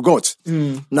that I forgot.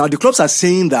 Now the clubs are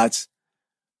saying that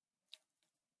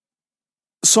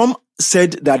some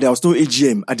said that there was no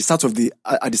AGM at the start of the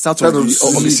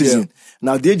season. Yeah.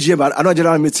 Now the AGM, another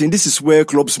general meeting, this is where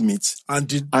clubs meet and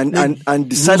decide and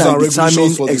determine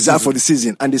exact for the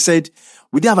season. And they said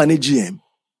we didn't have an AGM,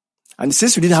 and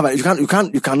since we didn't have you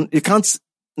can't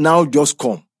now just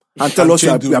come and tell us we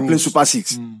are playing Super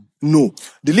Six. No,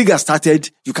 the league has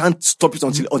started. You can't stop it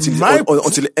until it ends. My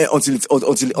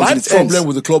problem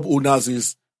with the club owners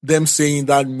is them saying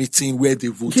that meeting where they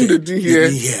voted. They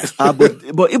didn't hear.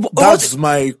 That's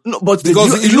my. No, but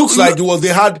because it looks like they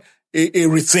had a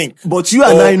rethink. But you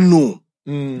and I know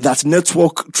that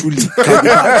network truly can be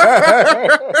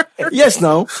bad. Yes,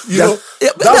 now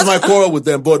that's my quarrel with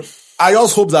them. But I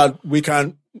also hope that we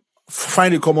can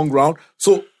find a common ground.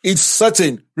 So it's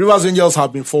certain Rivers Angels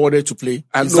have been forwarded to play.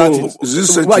 And why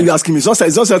are you asking me? It's not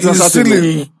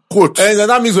certain. quote. And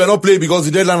that means we're not playing because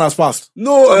the deadline has passed.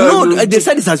 No, they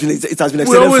said it has been extended.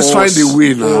 We always for find us. a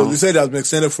way now. Oh, they said it has been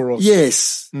extended for us.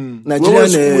 Yes,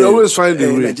 Nigerian. We always find a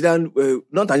way. Nigerian,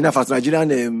 not Nigerian fast.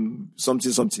 Nigerian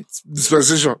something.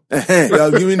 Dispensation. They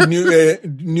are giving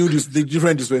the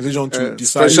different dispensation to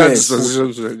decide. Special Yes.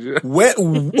 dispensation to Nigeria. Where,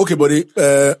 okay, buddy,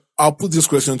 I'll put this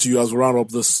question to you as we round up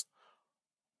this.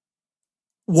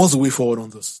 What's the way forward on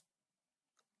this?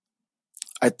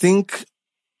 I think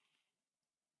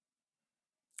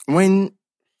when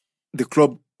the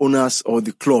club owners or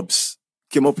the clubs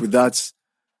came up with that,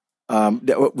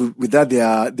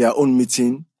 their own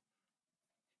meeting,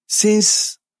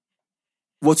 since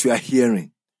what we are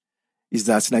hearing is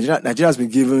that Nigeria has been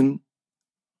given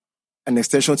an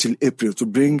extension till April to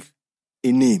bring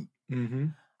a name. Mm-hmm.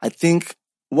 I think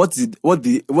what the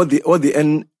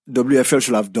NWFL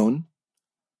should have done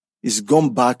is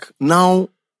gone back. Now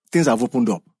things have opened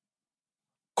up.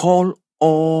 Call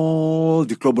all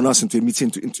the club owners into a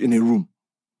meeting in a room.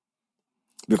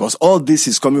 Because all this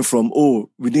is coming from,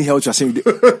 we didn't hear what you're saying.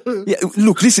 Yeah,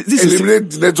 look, this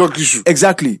Eliminate the network issue.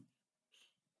 Exactly.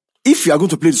 If you are going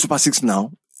to play the Super 6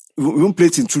 now, we won't play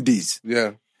it in 2 days.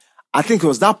 Yeah. I think it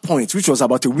was that point, which was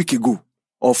about a week ago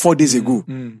or 4 days ago.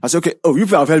 I said, okay, you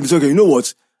have helped me. So, okay, you know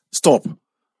what? Stop.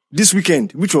 This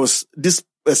weekend, which was this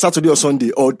Saturday or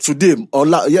Sunday or today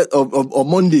or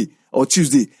Monday or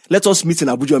Tuesday, let us meet in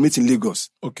Abuja or meet in Lagos.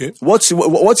 Okay. What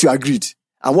you agreed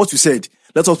and what you said,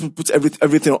 let us put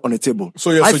everything on the table.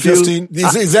 So you're suggesting,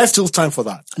 is there still time for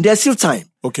that? There's still time.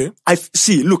 Okay. I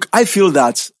feel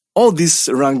that all these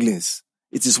wranglings,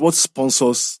 it is what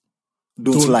sponsors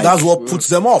don't like. That's what puts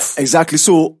them off. Exactly.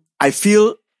 So I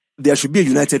feel there should be a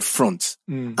united front.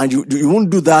 And you won't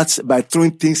do that by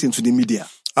throwing things into the media.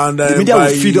 And the media will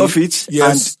feed off it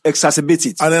and exacerbate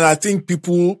it. And then I think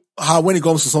people have, when it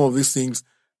comes to some of these things,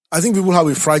 I think people have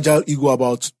a fragile ego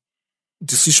about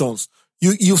decisions.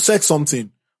 You said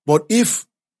something, but if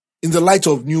in the light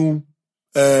of new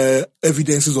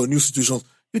evidences or new situations,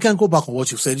 you can go back on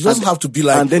what you've said. It doesn't have to be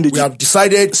like, and then we have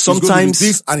decided sometimes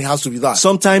this and it has to be that.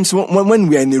 Sometimes when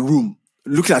we are in a room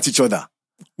looking at each other,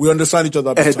 we understand each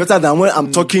other better. It's better than when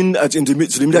I'm talking to the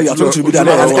media, you're talking to the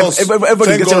media.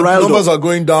 Everybody getting riled up. Numbers are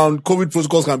going down. COVID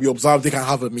protocols can be observed. They can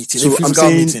have a meeting. So I'm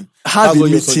saying, have a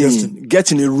meeting,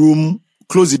 get in a room,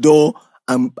 close the door,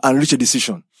 and reach a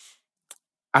decision.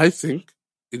 I think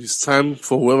it is time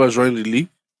for whoever's running the league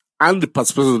and the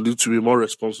participants of the league to be more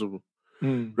responsible.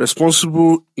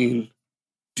 Responsible in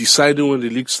deciding when the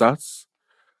league starts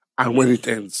and when it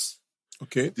ends.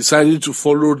 Okay. Deciding to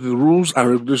follow the rules and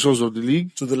regulations of the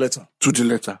league. To the letter.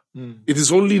 It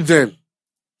is only then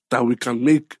that we can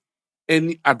make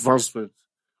any advancement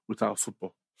with our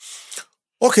football.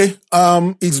 Okay.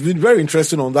 It's been very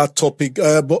interesting on that topic.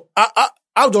 But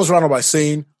I'll just round up by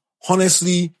saying,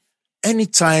 honestly,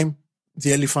 anytime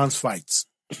the elephants fight,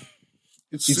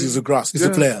 it is the grass. It's the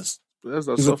players.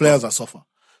 It's the players that suffer.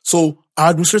 So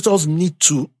our administrators need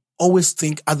to always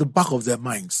think at the back of their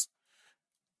minds,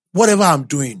 whatever I'm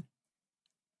doing,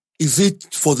 is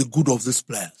it for the good of these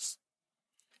players?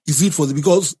 Is it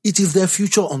because it is their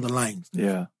future on the line?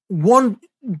 Yeah. What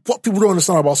people don't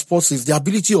understand about sports is the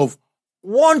ability of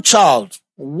one child,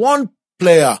 one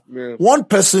player, one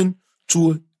person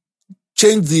to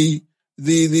change the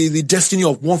destiny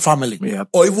of one family,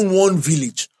 or even one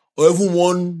village, or even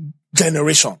one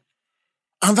generation.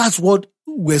 And that's what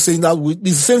we're saying, that it's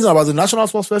the same thing about the National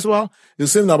Sports Festival.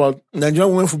 It's the same thing about Nigerian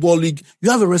Women Football League.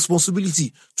 You have a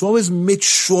responsibility to always make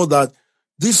sure that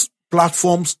these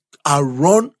platforms are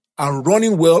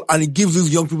running well, and it gives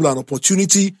these young people an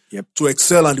opportunity to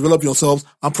excel and develop themselves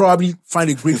and probably find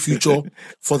a great future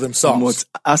for themselves. You must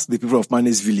ask the people of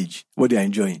Mane's Village what they are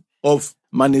enjoying. Of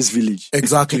Mane's Village.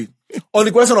 Exactly. On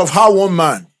the question of how one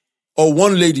man or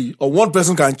one lady or one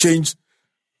person can change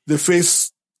the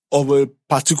face of a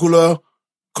particular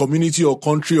community or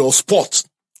country or sport,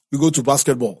 we go to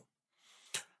basketball.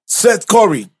 Seth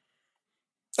Curry.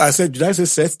 Did I say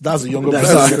Seth? That's the younger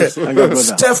brother.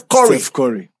 Steph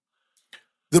Curry.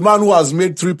 The man who has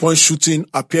made 3-point shooting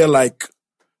appear like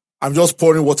I'm just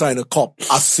pouring water in a cup.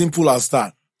 As simple as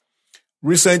that.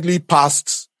 Recently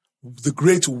passed the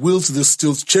great Wilt the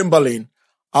Stilt Chamberlain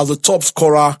as the top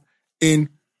scorer in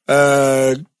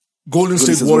Golden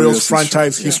State Warriors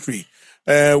franchise history.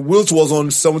 Wilt was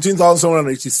on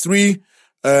 17,783.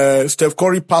 Steph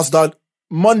Curry passed that.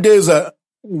 Monday's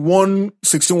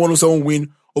 116-107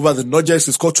 win over the Nuggets.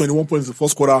 He scored 21 points in the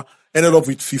first quarter, ended up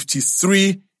with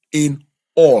 53 in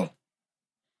all.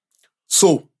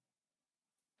 So,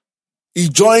 he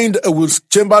joined with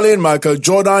Chamberlain, Michael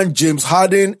Jordan, James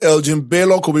Harden, Elgin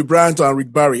Baylor, Kobe Bryant, and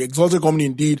Rick Barry. Exalted company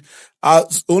indeed.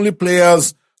 As only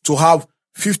players to have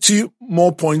 50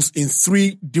 more points in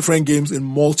 3 different games in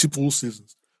multiple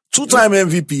seasons. 2-time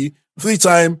MVP,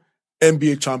 3-time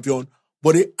NBA champion.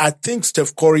 But I think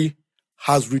Steph Curry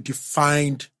has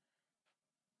redefined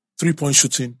 3-point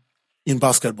shooting in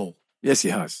basketball. Yes, he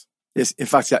has. Yes, in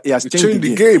fact, he has changed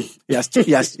the game. He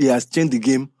has changed the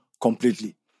game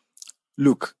completely.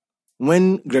 Look,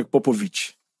 when Greg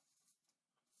Popovich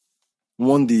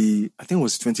won I think it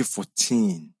was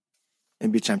 2014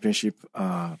 NBA championship,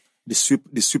 the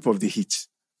sweep of the Heat,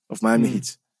 of Miami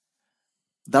Heat,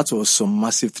 that was some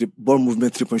massive ball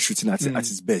movement, 3-point shooting at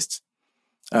its best.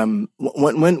 When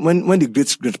the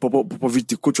great Greg Popovich,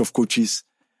 the coach of coaches,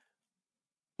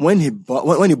 when he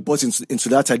bought into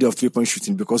that idea of 3-point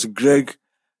shooting, because Greg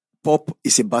Pop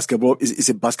is a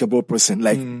basketball person,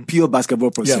 like pure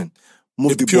basketball person.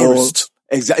 Move the purist.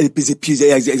 Ball.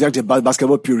 Exactly,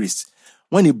 basketball purist.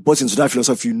 When he bought into that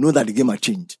philosophy, you know that the game had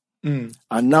changed. And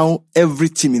now every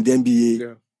team in the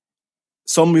NBA,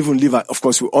 some even live, of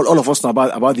course, all of us know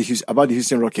about the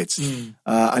Houston Rockets,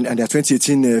 and their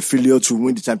 2018 failure to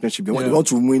win the championship. They want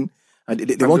to win, and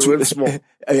they want to small.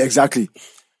 Exactly.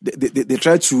 They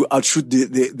try to outshoot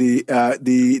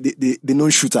the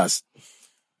non-shooters.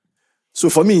 So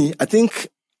for me, I think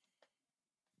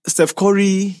Steph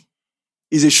Curry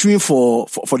is a shoo-in for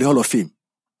the Hall of Fame.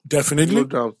 Definitely. No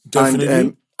doubt.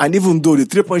 Definitely. And even though the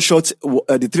 3-point shot,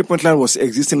 the 3-point line was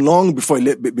existing long before he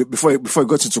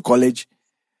got into college,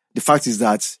 the fact is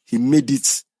that he made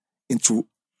it into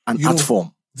an art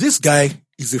form. This guy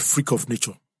is a freak of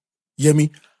nature. You hear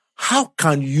me? How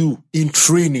can you, in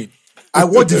training, I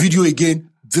watched the video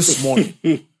again this morning.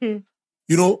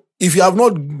 If you have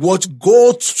not watched,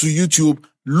 go to YouTube,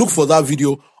 look for that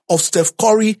video of Steph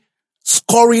Curry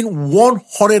scoring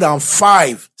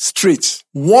 105 straight.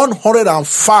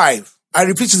 105. I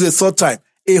repeat it the third time.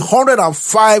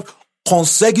 105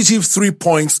 consecutive 3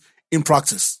 points in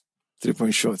practice.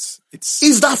 3-point shots.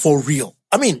 Is that for real?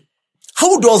 I mean,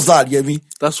 how does that, Yemi?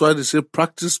 That's why they say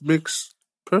practice makes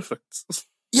perfect.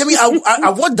 Yemi, I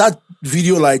watched that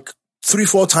video like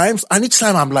 3-4 times, and each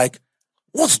time I'm like,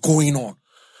 what's going on?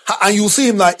 And you see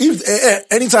him like, if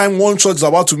anytime one shot is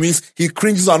about to miss, he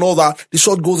cringes and all that, the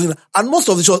shot goes in. And most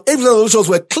of the shots, every of those shots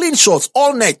were clean shots,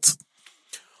 all net.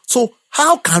 So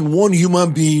how can one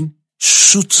human being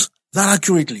shoot that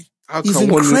accurately? It's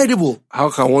incredible. How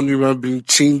can one human being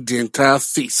change the entire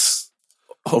face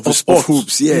of the sport?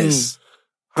 Hoops, yes.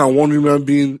 How can one human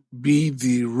being be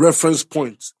the reference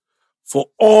point for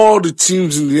all the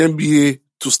teams in the NBA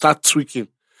to start tweaking?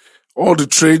 All the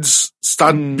trades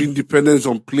start being dependent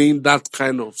on playing that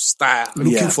kind of style.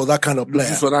 Looking for that kind of player.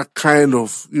 Looking for that kind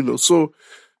of, so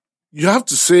you have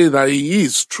to say that he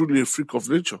is truly a freak of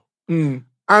nature.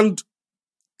 And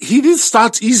he didn't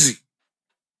start easy.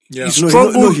 Yeah. He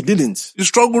struggled. No, he didn't. He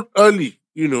struggled early,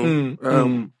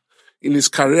 in his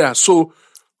career. So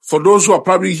for those who are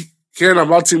probably hearing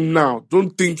about him now,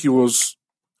 don't think he was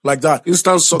like that.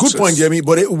 Instant success. Good point, Jamie.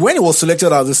 But when he was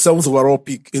selected as the 7th overall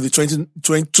pick in the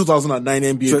 2009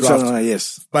 NBA draft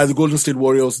yes, by the Golden State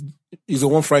Warriors, he's a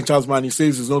one franchise man. He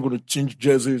says he's not going to change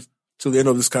jerseys till the end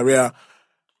of his career.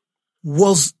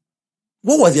 What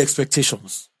were the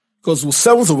expectations? Because it was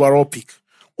 7th overall pick.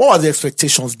 What were the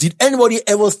expectations? Did anybody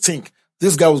ever think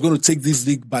this guy was going to take this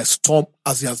league by storm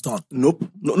as he has done? Nope.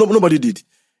 Nobody did.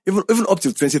 Even up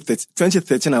to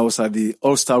 2013, I was at the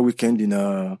All-Star weekend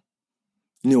in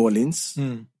New Orleans,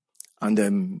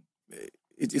 and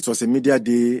it was a media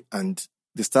day, and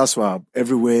the stars were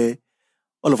everywhere.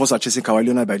 All of us are chasing Kawhi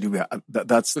Leonard, by the way.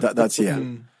 That's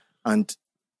year, and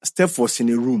Steph was in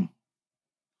a room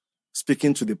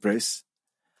speaking to the press,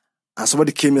 and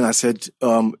somebody came in and said,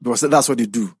 because that's what they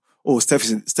do. Oh, Steph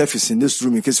is in this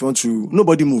room in case you want to.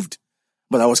 Nobody moved,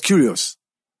 but I was curious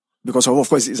because of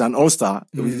course he's an All-Star.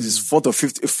 It was his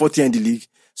 4th year in the league,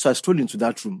 so I strolled into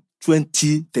that room,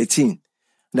 2013.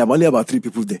 And there were only about 3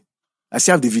 people there. I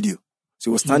still have the video. So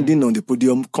he was standing on the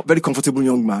podium, very comfortable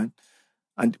young man.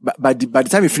 And by the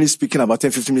time he finished speaking, about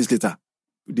 10, 15 minutes later,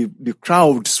 the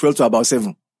crowd swelled to about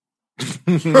 7.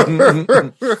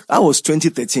 That was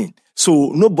 2013. So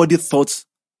nobody thought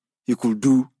he could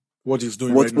do what he's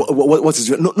doing right now. What he's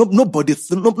doing. Nobody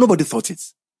thought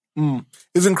it.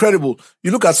 It's incredible.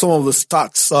 You look at some of the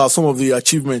stats, some of the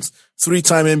achievements.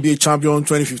 3-time NBA champion,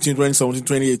 2015, 2017,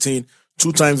 2018.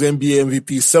 2 times NBA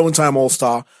MVP, 7-time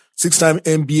All-Star, 6-time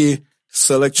NBA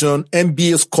selection,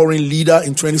 NBA scoring leader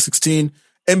in 2016,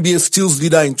 NBA steals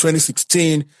leader in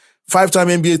 2016, 5-time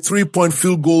NBA 3-point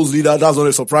field goals leader. That's not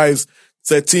a surprise.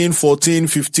 13, 14,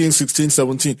 15, 16,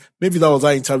 17. Maybe that was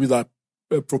that interview that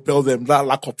propelled them, that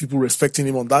lack of people respecting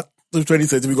him on that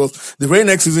 2013, because the very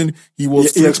next season he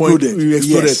was he exploded. He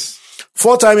exploded. Yes.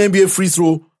 Four-time NBA free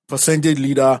throw percentage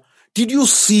leader. Did you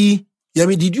see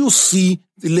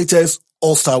the latest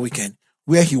All-Star weekend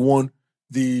where he won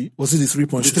the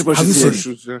 3-point shoot? Have you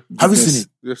seen it? Yeah. Have you seen it?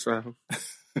 Yes, I have.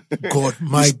 God,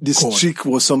 This God. trick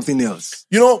was something else.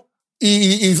 You know,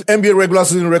 his NBA regular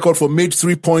season record for made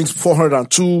 3 points,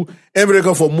 402. NBA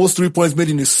record for most 3 points made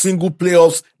in a single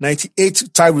playoffs, 98,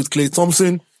 tied with Klay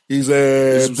Thompson. His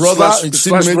brother, his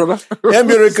brother.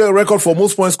 NBA record for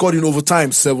most points scored in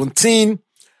overtime, 17.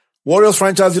 Warriors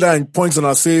franchise leader in points and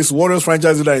assists. Warriors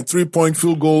franchise leader in 3-point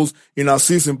field goals, in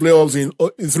assists, in playoffs, in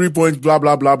 3 points, blah,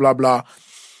 blah, blah, blah, blah.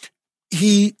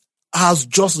 He has,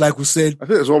 just like we said. I think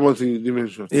there's one more thing you didn't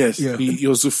mention. Yes. Yeah. He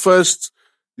was the first,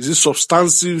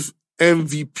 substantive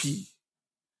MVP.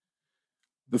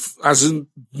 As in,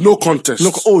 no contest.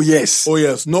 Yes. Oh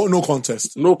yes, no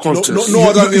contest. No contest. No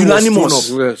other name was Unanimous.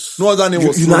 thrown up. Yes. No other name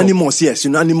was thrown up. Unanimous, yes.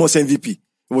 Unanimous MVP. It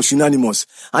was unanimous.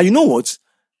 And you know what?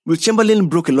 Will Chamberlain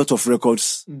broke a lot of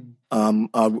records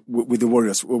with the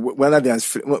Warriors, whether they're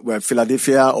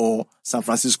Philadelphia or San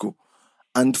Francisco.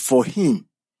 And for him,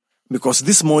 because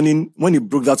this morning, when he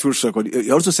broke that Wills record,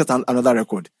 he also set another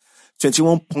record.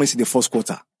 21 points in the first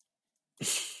quarter.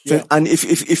 Yeah. And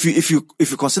if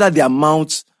you consider the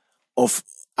amount of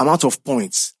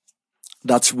points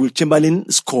that Will Chamberlain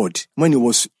scored when he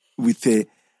was with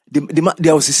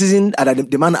there was a season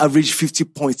that the man averaged 50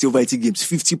 points over 80 games.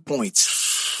 50 points.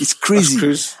 It's crazy. That's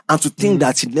crazy. And to think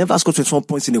that he never scored 21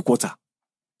 points in a quarter.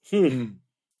 And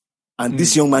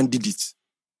this young man did it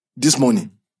this morning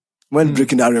when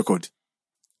breaking that record.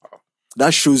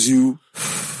 That shows you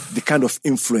the kind of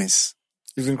influence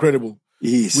It's incredible.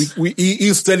 he is.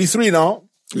 He's 33 now,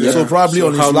 so probably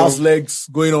on his last legs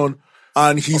going on.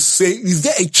 And is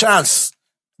there a chance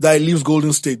that he leaves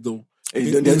Golden State though?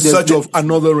 In search of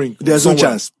another ring. There's no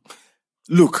somewhere. chance.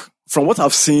 Look, from what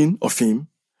I've seen of him,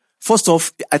 first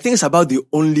off, I think it's about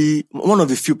one of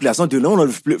the few players, not the only one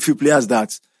of the few players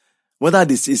that, whether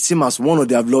this is him as won or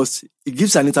they have lost, he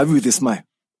gives an interview with a smile.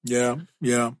 Yeah.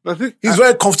 I think He's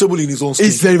very comfortable in his own skin.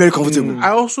 He's very, very comfortable.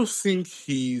 I also think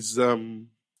he's, can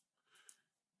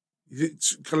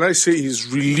I say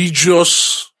he's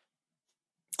religious?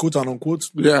 Quote and unquote.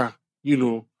 Yeah.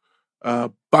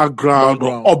 Background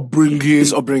or upbringing.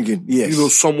 His upbringing, yes.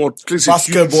 Somewhat plays a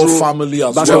Basketball huge role. family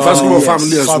as Basketball well. family, yes.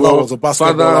 Family as Father well. was a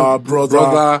basketballer, brother.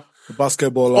 A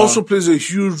basketballer. Also plays a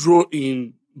huge role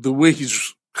in the way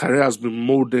his career has been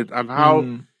molded and how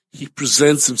he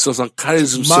presents himself and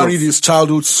carries himself. Married his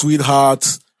childhood sweetheart,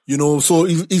 so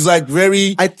he's like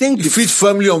very, I think he feet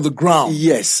firmly on the ground.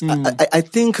 Yes. I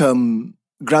think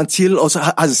Grant Hill also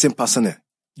has the same personnel.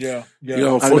 Yeah.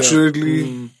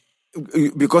 Unfortunately.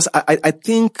 Because I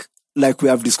think, like we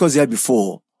have discussed here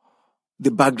before,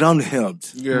 the background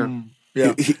helped. Yeah.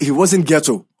 He wasn't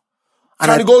ghetto.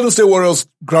 Can the Golden State Warriors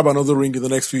grab another ring in the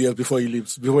next few years before he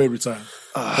leaves, before he retires?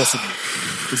 Possibly.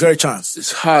 Is there a chance?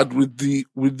 It's hard with the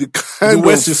The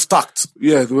West is stacked.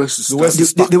 Yeah, the West is The West is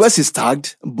stacked. The West is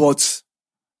tagged, but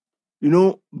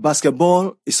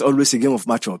basketball is always a game of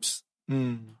matchups.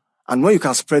 And when you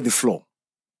can spread the floor,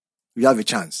 you have a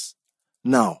chance.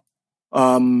 Now,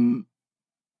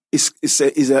 his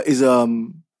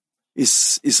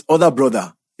other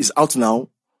brother is out now.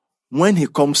 When he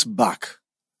comes back,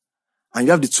 and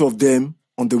you have the two of them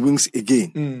on the wings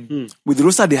again, with the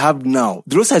roster they have now,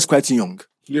 the roster is quite young.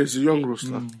 Yes, a young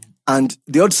roster. And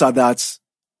the odds are that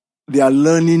they are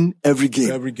learning every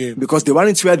game. Every game. Because they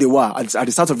weren't where they were at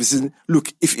the start of the season.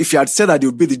 Look, if you had said that they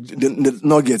would be the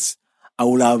Nuggets, I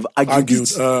would have argued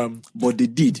it. But they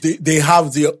did. They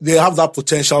have that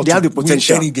potential. They have the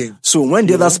potential. Win any game. So when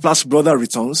the other Splash brother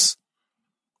returns,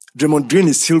 Draymond Green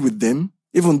is still with them,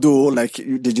 even though, like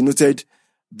they denoted,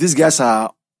 these guys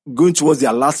are going towards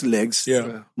their last legs.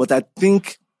 Yeah. But I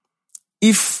think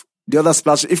if the other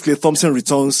Splash, if Klay Thompson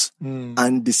returns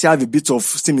and they still have a bit of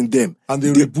steam in them, And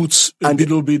they reboot a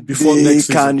little bit before next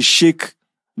season.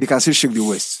 They can still shake the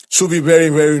West. Should be very,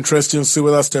 very interesting to see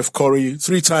whether Steph Curry,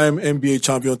 3-time NBA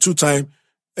champion, 2-time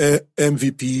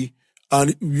MVP,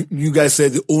 and you guys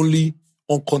said the only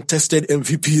uncontested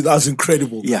MVP. That's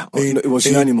incredible. Yeah, it was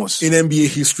unanimous. In NBA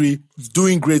history,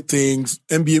 doing great things.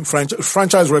 NBA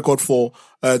franchise record for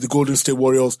the Golden State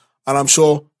Warriors. And I'm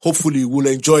sure, hopefully, we'll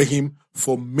enjoy him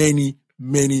for many,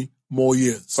 many more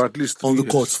years. For at least 3 on the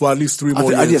years. court. For at least 3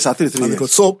 more years. Yes, at least 3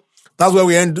 years. So, that's where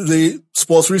we end the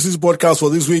Sports 360 podcast for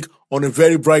this week on a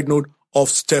very bright note of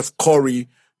Steph Curry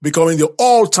becoming the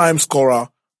all-time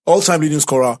leading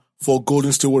scorer for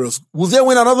Golden State Warriors. Will they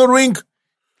win another ring?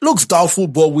 Looks doubtful,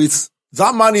 but with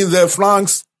that man in their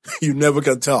flanks, you never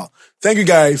can tell. Thank you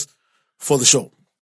guys for the show.